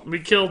 We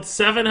killed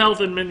 7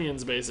 health and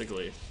minions,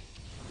 basically.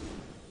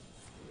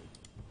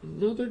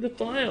 Another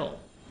Defile.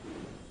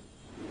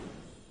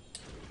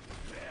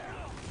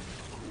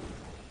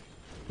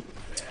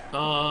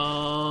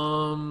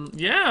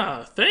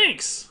 Yeah,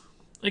 thanks.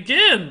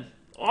 Again,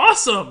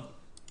 awesome.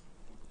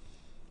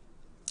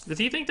 Did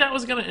he think that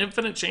was going to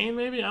infinite chain,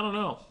 maybe? I don't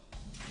know.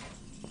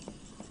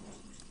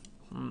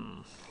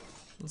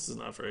 This is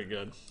not very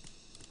good.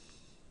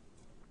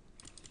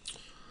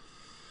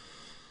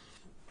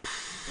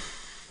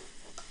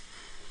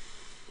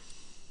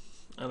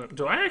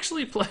 Do I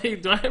actually play...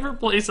 Do I ever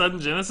play Sudden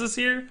Genesis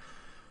here?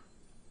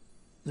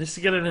 Just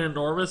to get an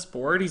enormous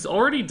board? He's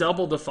already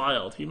double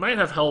defiled. He might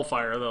have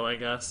Hellfire, though, I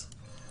guess.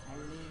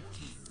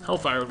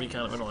 Hellfire would be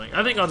kind of annoying.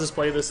 I think I'll just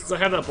play this. Since I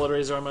have that Blood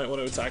Razor, I might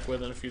want to attack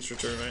with in a future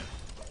turn, right?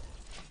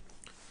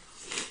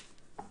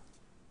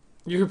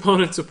 Your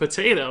opponent's a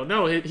potato.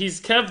 No,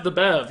 he's Kev the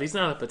Bev. He's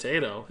not a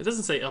potato. It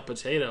doesn't say a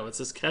potato. It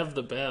says Kev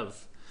the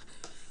Bev.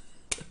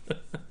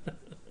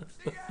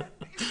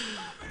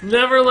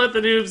 Never let the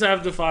noobs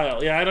have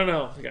Defile. Yeah, I don't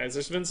know, guys.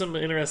 There's been some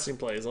interesting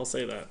plays. I'll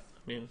say that.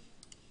 I mean...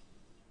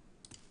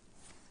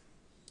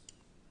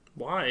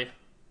 Why?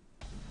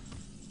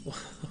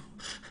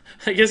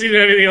 I guess he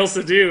didn't have anything else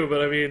to do,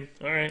 but I mean,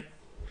 alright.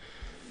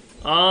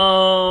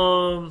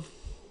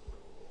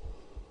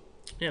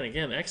 And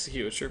again,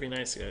 execute would sure be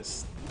nice,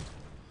 guys.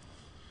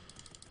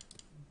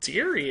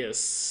 Darius.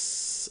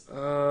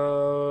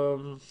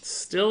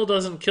 Still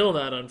doesn't kill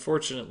that,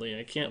 unfortunately.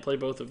 I can't play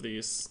both of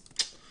these.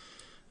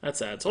 That's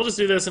sad. So I'll just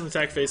do this and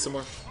attack face some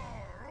more.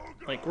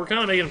 Like, we're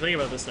kind of making him think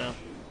about this now.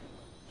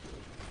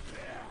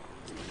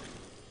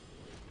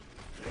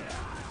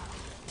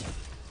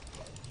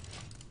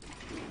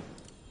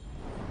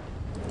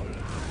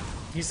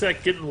 He's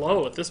like getting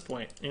low at this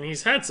point, and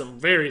he's had some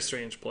very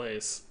strange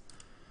plays.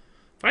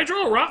 If I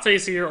draw a Rot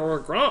Face here or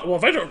a Grom, well,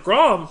 if I draw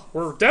Grom,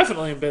 we're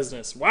definitely in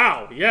business.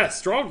 Wow,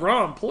 yes, draw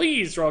Grom,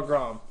 please draw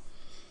Grom.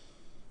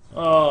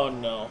 Oh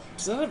no,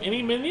 does that have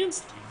any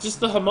minions? Just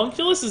the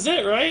homunculus is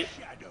it, right?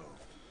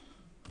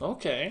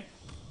 Okay.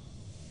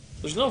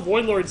 There's no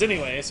Void Lords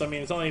anyway, so I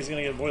mean, it's not like he's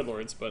gonna get Void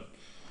Lords, but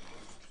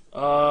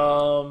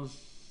all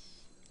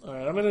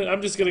right,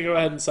 I'm just gonna go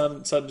ahead and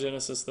Sudden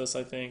Genesis this,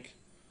 I think.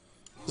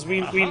 Because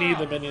we need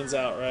the minions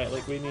out, right?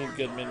 Like, we need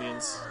good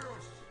minions.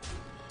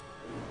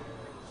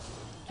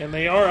 And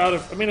they are out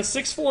of... I mean, a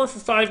 6/4 for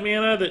 5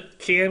 mana that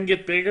can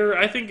get bigger,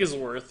 I think is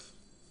worth.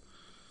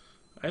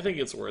 I think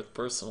it's worth,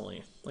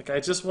 personally. Like, I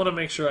just want to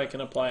make sure I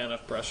can apply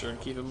enough pressure and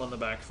keep him on the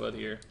back foot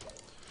here.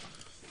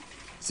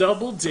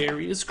 Double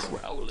Darius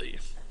Crowley.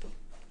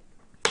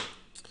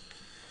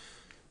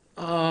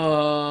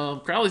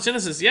 Crowley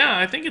Genesis, yeah,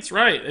 I think it's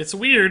right. It's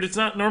weird, it's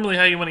not normally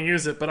how you want to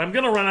use it, but I'm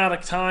going to run out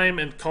of time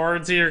and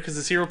cards here because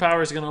this hero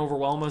power is going to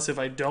overwhelm us if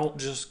I don't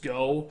just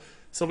go.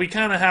 So we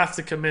kind of have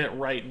to commit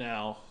right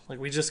now. Like,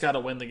 we just got to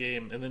win the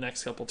game in the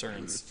next couple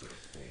turns.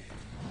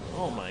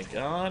 Oh my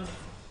god.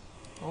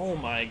 Oh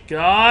my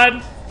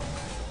god.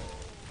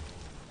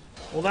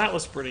 Well, that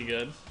was pretty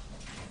good.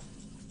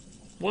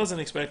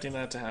 Wasn't expecting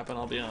that to happen,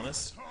 I'll be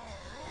honest.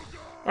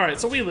 Alright,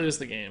 so we lose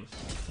the game.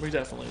 We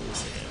definitely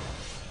lose the game.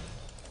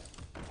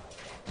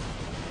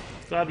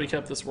 Glad we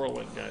kept this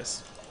whirlwind,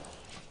 guys.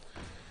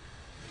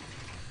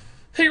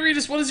 Hey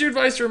Regis, what is your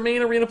advice for a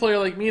main arena player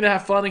like me to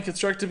have fun and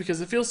constructive because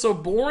it feels so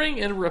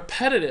boring and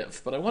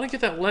repetitive, but I want to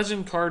get that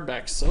legend card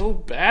back so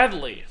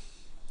badly.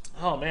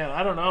 Oh man,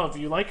 I don't know. If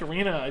you like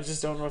arena, I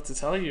just don't know what to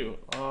tell you.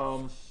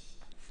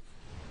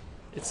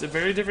 It's a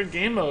very different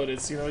game mode.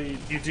 It's, you know,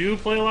 you do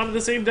play a lot of the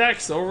same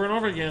decks over and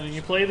over again, and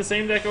you play the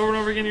same deck over and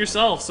over again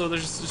yourself, so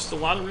there's just a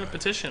lot of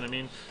repetition. I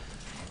mean,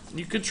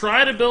 you could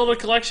try to build a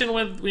collection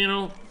with, you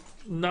know,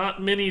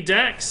 not many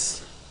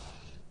decks.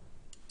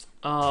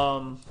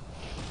 I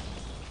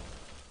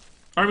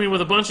mean,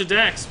 with a bunch of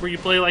decks where you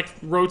play, like,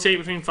 rotate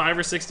between 5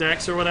 or 6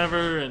 decks or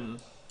whatever, and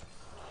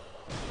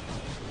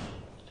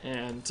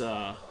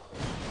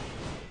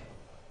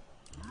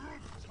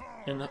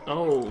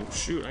oh,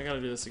 shoot, I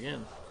gotta do this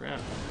again. Crap.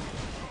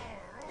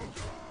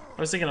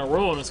 I was thinking a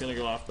roll was gonna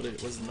go off, but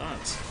it was not.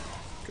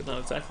 Could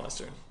not attack last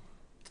turn.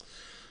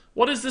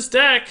 What is this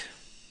deck?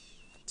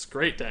 It's a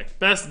great deck.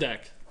 Best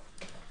deck.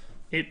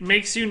 It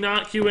makes you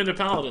not queue into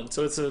Paladin,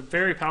 so it's a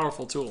very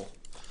powerful tool.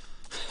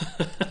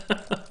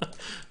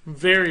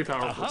 Very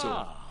powerful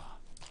tool.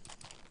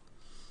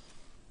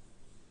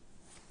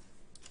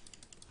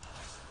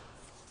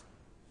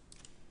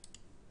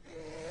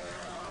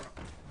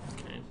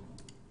 Okay.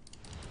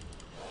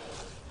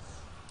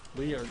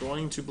 We are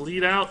going to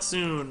bleed out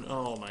soon.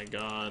 Oh my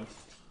god.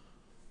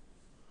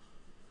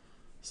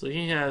 So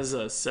he has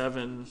a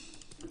 7.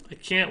 I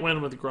can't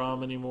win with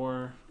Grom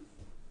anymore.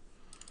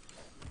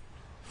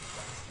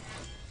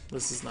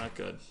 This is not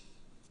good.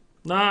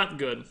 Not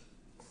good.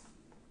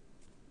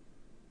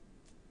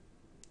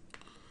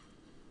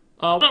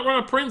 Why not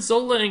run a Prince,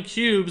 Zola, and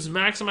Cubes,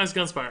 maximize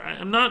Gunspire?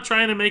 I'm not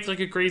trying to make like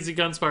a crazy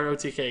Gunspire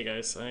OTK,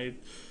 guys. I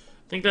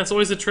think that's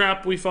always a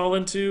trap we fall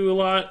into a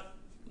lot.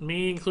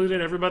 Me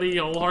included, everybody,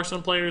 all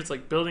Hearthstone players,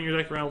 like building your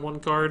deck around one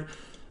card.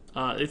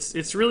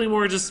 It's really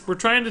more just, we're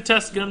trying to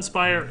test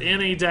Gunspire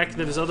in a deck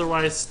that is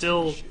otherwise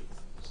still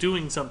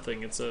doing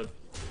something. It's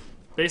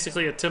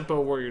basically a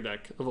tempo warrior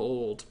deck of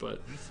old,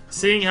 but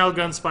seeing how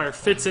Gunspire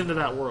fits into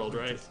that world,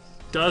 right?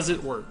 Does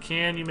it work?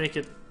 Can you make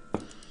it...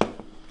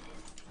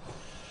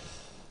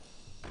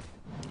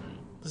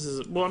 This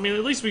is, well, I mean,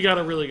 at least we got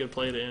a really good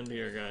play to end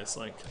here, guys.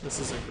 Like, this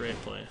is a great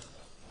play.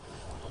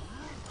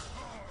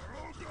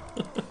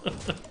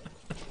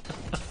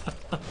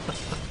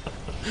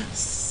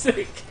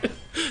 Sick.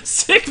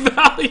 Sick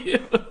value.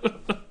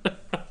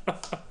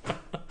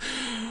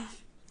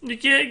 You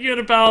can't get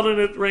a Paladin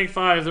at rank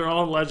 5. They're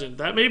all in Legend.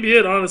 That may be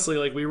it, honestly.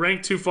 Like, we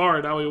ranked too far,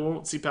 and now we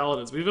won't see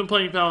Paladins. We've been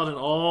playing Paladin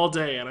all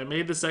day, and I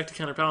made this deck to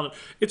counter Paladin.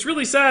 It's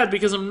really sad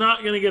because I'm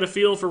not going to get a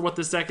feel for what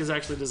this deck is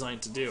actually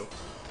designed to do.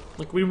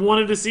 Like, we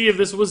wanted to see if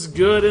this was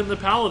good in the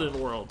Paladin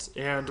world,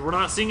 and we're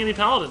not seeing any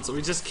Paladins, so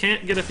we just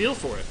can't get a feel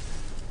for it.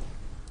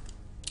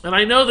 And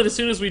I know that as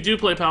soon as we do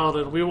play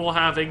Paladin, we will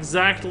have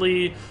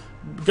exactly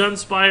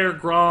Gunspire,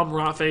 Grom,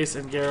 Rotface,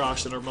 and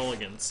Garrosh in our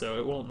mulligan, so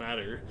it won't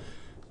matter.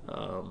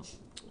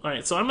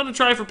 Alright, so I'm going to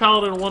try for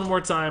Paladin one more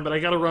time, but I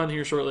got to run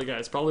here shortly,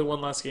 guys. Probably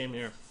one last game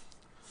here.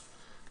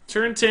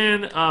 Turn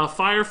 10,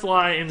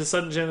 Firefly into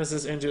Sudden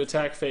Genesis into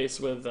Attack Face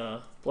with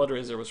Blood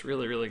Razor was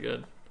really, really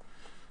good.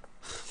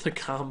 The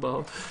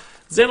combo.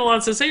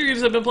 Xanalon says, "Hey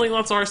readers, I've been playing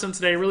lots of Hearthstone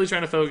today, really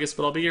trying to focus,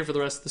 but I'll be here for the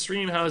rest of the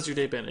stream. How has your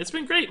day been?" It's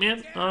been great,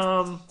 man.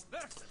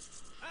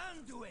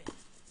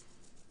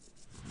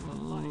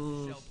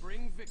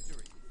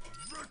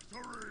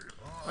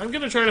 I'm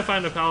gonna try to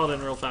find a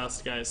paladin real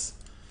fast, guys.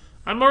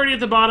 I'm already at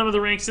the bottom of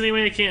the ranks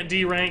anyway. I can't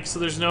D-rank, so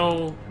there's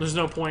no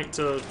point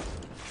to...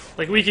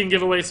 Like, we can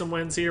give away some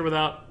wins here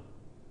without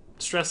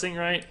stressing,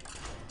 right?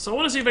 So I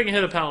want to see if I can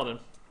hit a paladin.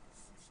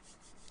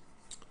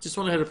 Just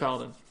want to hit a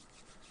paladin.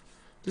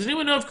 Does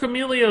anyone know if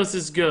Chameleos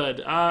is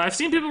good? I've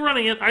seen people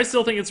running it. I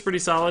still think it's pretty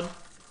solid.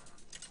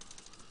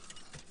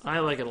 I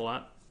like it a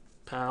lot.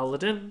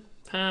 Paladin,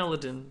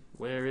 paladin,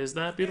 where is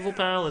that beautiful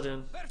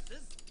paladin?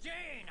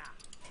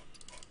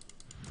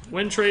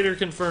 Win trader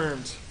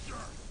confirmed.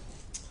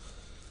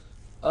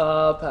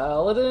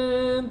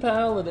 Paladin,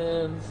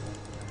 paladin.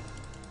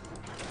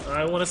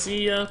 I want to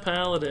see a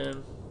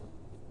paladin.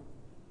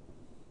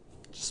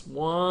 Just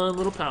one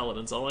little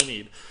paladin's all I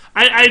need.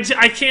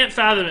 I can't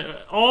fathom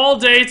it. All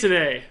day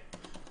today,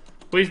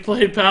 we've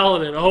played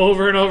paladin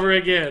over and over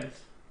again.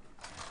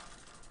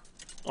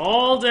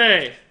 All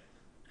day.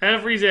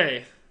 Every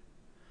day.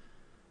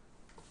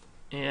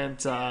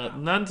 And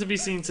none to be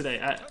seen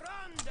today.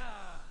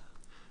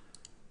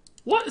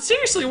 What?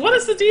 Seriously, what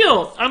is the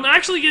deal? I'm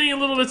actually getting a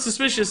little bit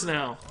suspicious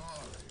now.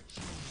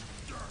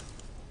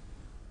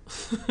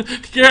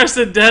 Gareth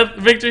said death,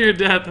 Victor, your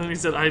death, and he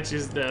said I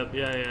choose death.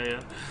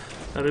 Yeah.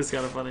 That is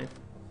kind of funny.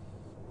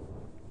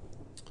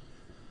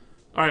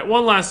 Alright,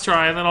 one last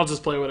try, and then I'll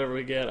just play whatever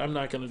we get. I'm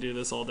not going to do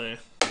this all day.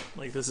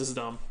 Like, this is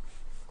dumb.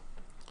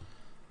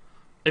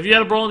 If you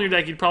had a brawl in your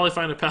deck, you'd probably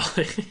find a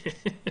paladin.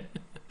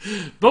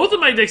 Both of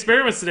my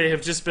Decksperiments today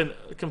have just been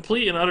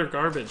complete and utter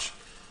garbage.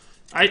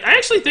 I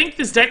actually think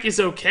this deck is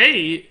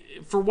okay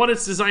for what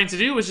it's designed to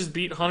do, which is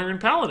beat Hunter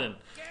and Paladin.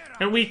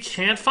 And we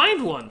can't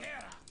find one.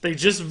 They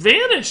just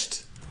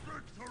vanished.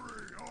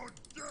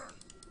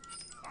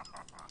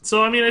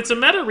 So, I mean, it's a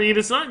meta read.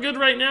 It's not good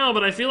right now,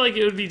 but I feel like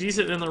it would be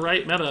decent in the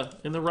right meta,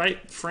 in the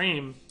right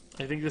frame.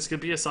 I think this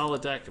could be a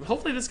solid deck. And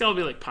hopefully this guy will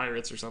be like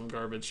Pirates or some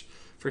garbage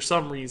for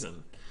some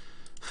reason.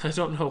 I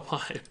don't know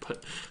why,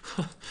 but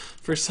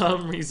for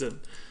some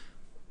reason.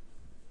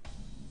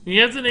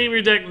 You have to name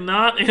your deck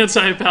not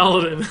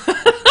anti-paladin.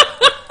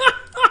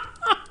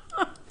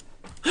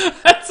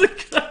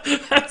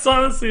 That's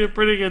honestly a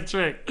pretty good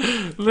trick.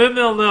 Then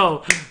they'll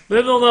know.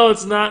 Then they'll know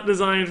it's not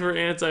designed for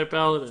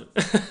anti-paladin.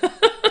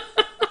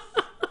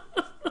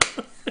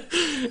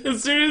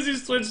 As soon as you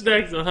switch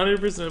decks,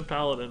 100%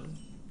 paladin.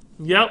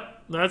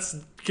 Yep, that's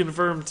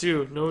confirmed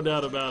too. No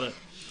doubt about it.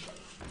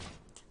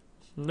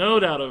 No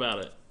doubt about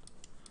it.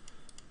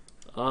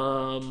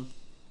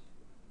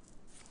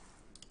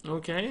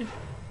 Okay.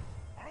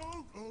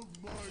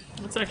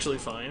 That's actually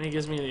fine. He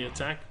gives me the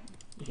attack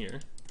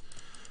here.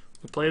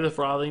 We play the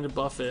Frothing to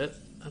buff it.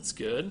 That's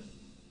good.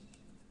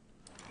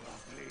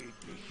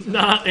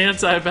 Not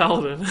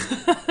anti-paladin.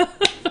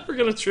 We're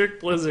gonna trick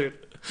Blizzard.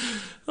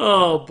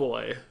 Oh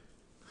boy.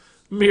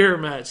 Mirror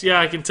match. Yeah,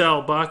 I can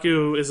tell.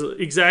 Baku is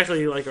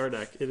exactly like our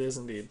deck. It is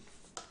indeed.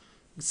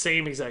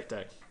 Same exact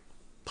deck.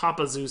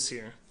 Papa Zeus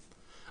here.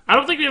 I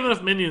don't think we have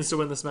enough minions to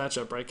win this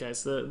matchup, right,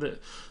 guys? The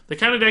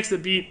kind of decks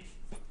that beat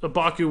a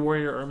Baku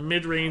Warrior are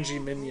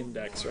mid-rangey minion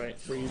decks, right?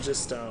 Where you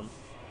just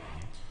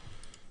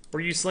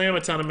where you slam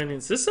a ton of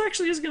minions. This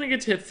actually is going to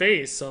get to hit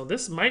face, so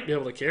this might be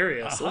able to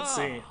carry us. Let's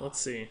see. Let's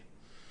see.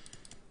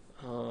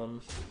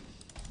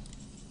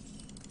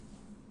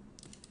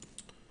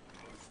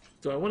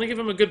 Do I want to give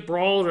him a good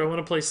brawl, or do I want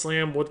to play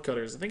Slam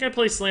Woodcutters? I think I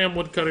play Slam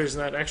Woodcutters,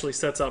 and that actually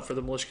sets up for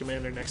the Militia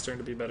Commander next turn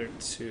to be better,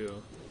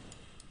 too.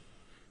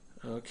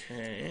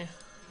 Okay.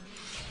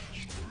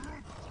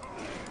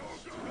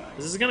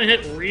 This is going to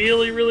hit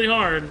really, really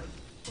hard.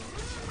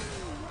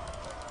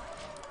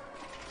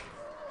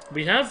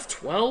 We have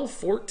 12,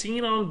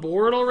 14 on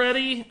board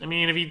already? I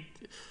mean, if he...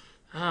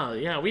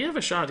 yeah, we have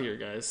a shot here,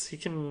 guys. He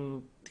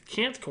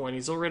can't coin.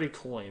 He's already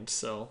coined,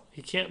 so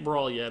he can't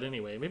brawl yet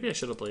anyway. Maybe I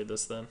should have played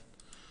this then.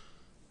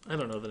 I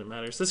don't know that it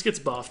matters. This gets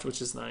buffed,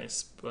 which is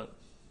nice, but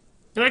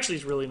it actually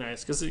is really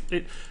nice because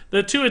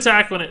the 2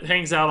 attack when it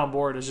hangs out on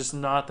board is just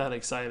not that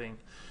exciting.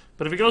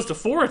 But if it goes to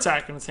 4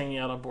 attack when it's hanging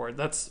out on board,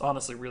 that's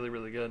honestly really,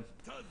 really good.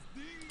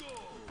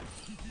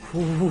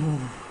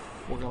 Ooh,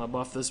 we're gonna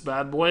buff this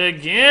bad boy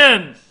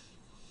again.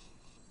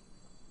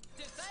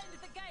 Defend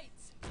the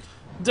gates.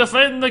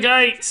 Defend the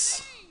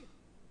gates.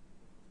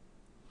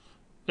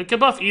 It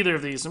could buff either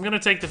of these. I'm going to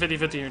take the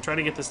 50-50 here and try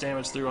to get this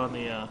damage through on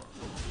the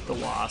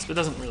Wasp. It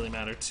doesn't really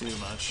matter too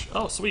much.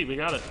 Oh, sweet. We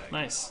got it.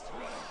 Nice.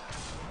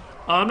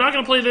 I'm not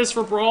going to play this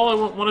for Brawl. I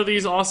want one of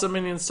these awesome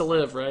minions to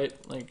live, right?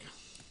 Like,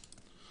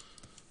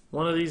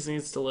 one of these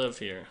needs to live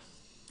here.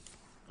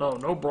 Oh,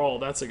 no Brawl.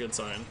 That's a good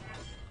sign.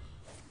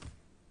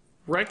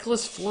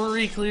 Reckless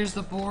Flurry clears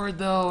the board,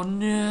 though.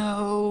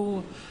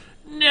 No.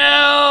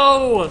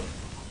 No!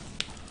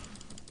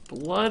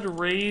 Blood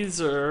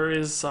Razor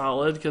is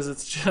solid because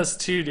it's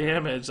just 2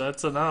 damage.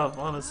 That's enough,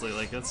 honestly.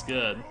 Like, that's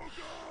good.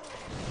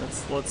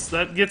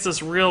 That gets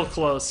us real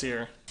close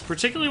here,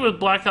 particularly with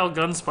Blackhowl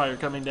Gunspire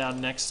coming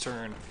down next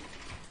turn.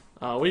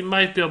 We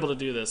might be able to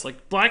do this.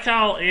 Like,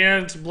 Blackhowl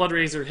and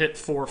Bloodrazor hit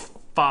for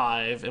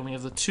 5, and we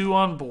have the 2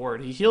 on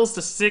board. He heals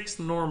to 6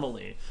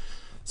 normally.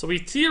 So we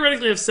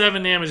theoretically have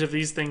 7 damage if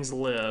these things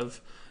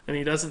live, and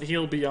he doesn't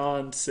heal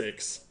beyond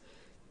 6.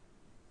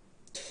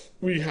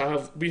 We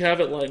have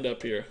it lined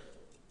up here.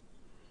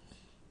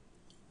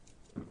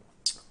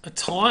 A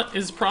taunt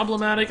is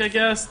problematic, I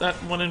guess. That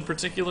one in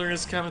particular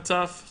is kind of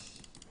tough.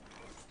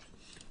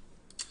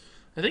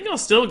 I think I'll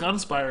still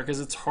Gunspire because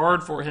it's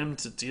hard for him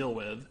to deal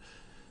with.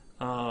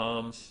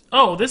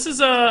 Oh, this is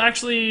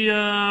actually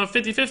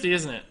 50-50,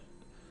 isn't it?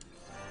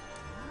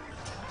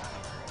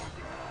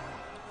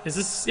 Is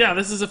this... Yeah,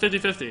 this is a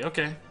 50-50.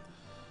 Okay.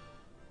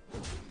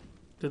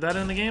 Did that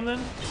end the game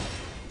then?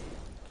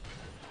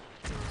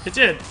 It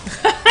did.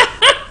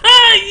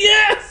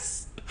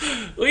 Yes!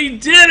 We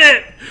did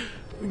it!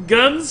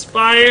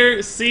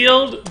 Gunspire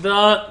sealed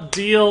the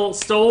deal,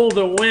 stole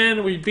the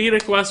win. We beat a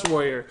Quest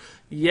Warrior.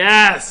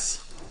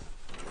 Yes!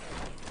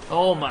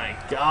 Oh my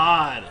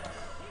god.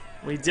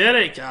 We did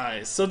it,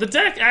 guys. So the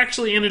deck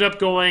actually ended up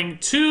going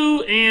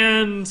 2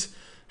 and...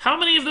 How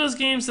many of those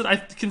games did I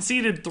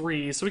conceded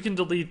 3? So we can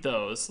delete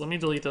those. Let me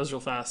delete those real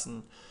fast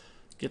and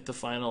get the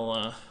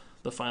final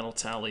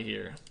tally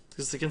here.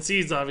 Because the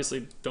concedes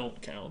obviously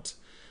don't count.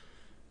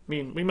 I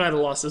mean, we might have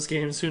lost those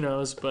games, who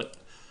knows, but...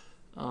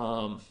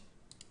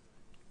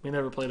 we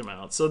never played them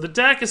out. So the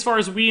deck, as far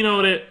as we know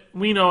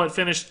it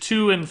finished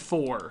 2 and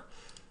 4.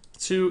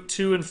 2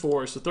 and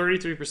 4, so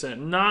 33%.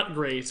 Not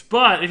great.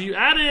 But if you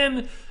add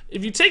in,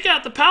 if you take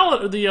out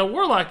the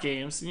Warlock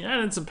games, and you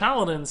add in some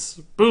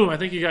Paladins, boom, I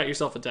think you got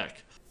yourself a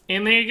deck.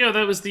 And there you go.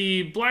 That was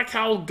the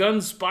Blackhowl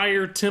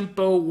Gunspire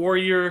Tempo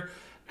Warrior.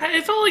 I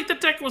felt like the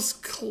deck was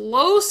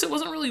close. It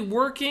wasn't really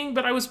working,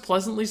 but I was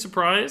pleasantly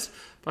surprised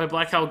by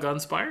Blackhowl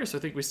Gunspire, so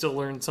I think we still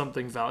learned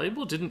something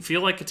valuable. Didn't feel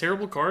like a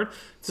terrible card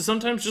to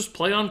sometimes just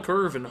play on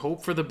curve and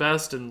hope for the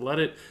best and let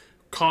it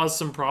cause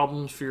some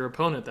problems for your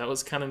opponent. That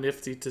was kind of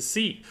nifty to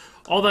see.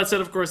 All that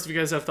said, of course, if you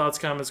guys have thoughts,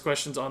 comments,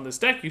 questions on this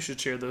deck, you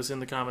should share those in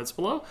the comments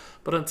below.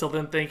 But until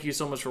then, thank you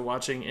so much for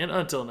watching, and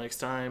until next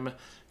time,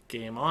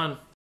 game on.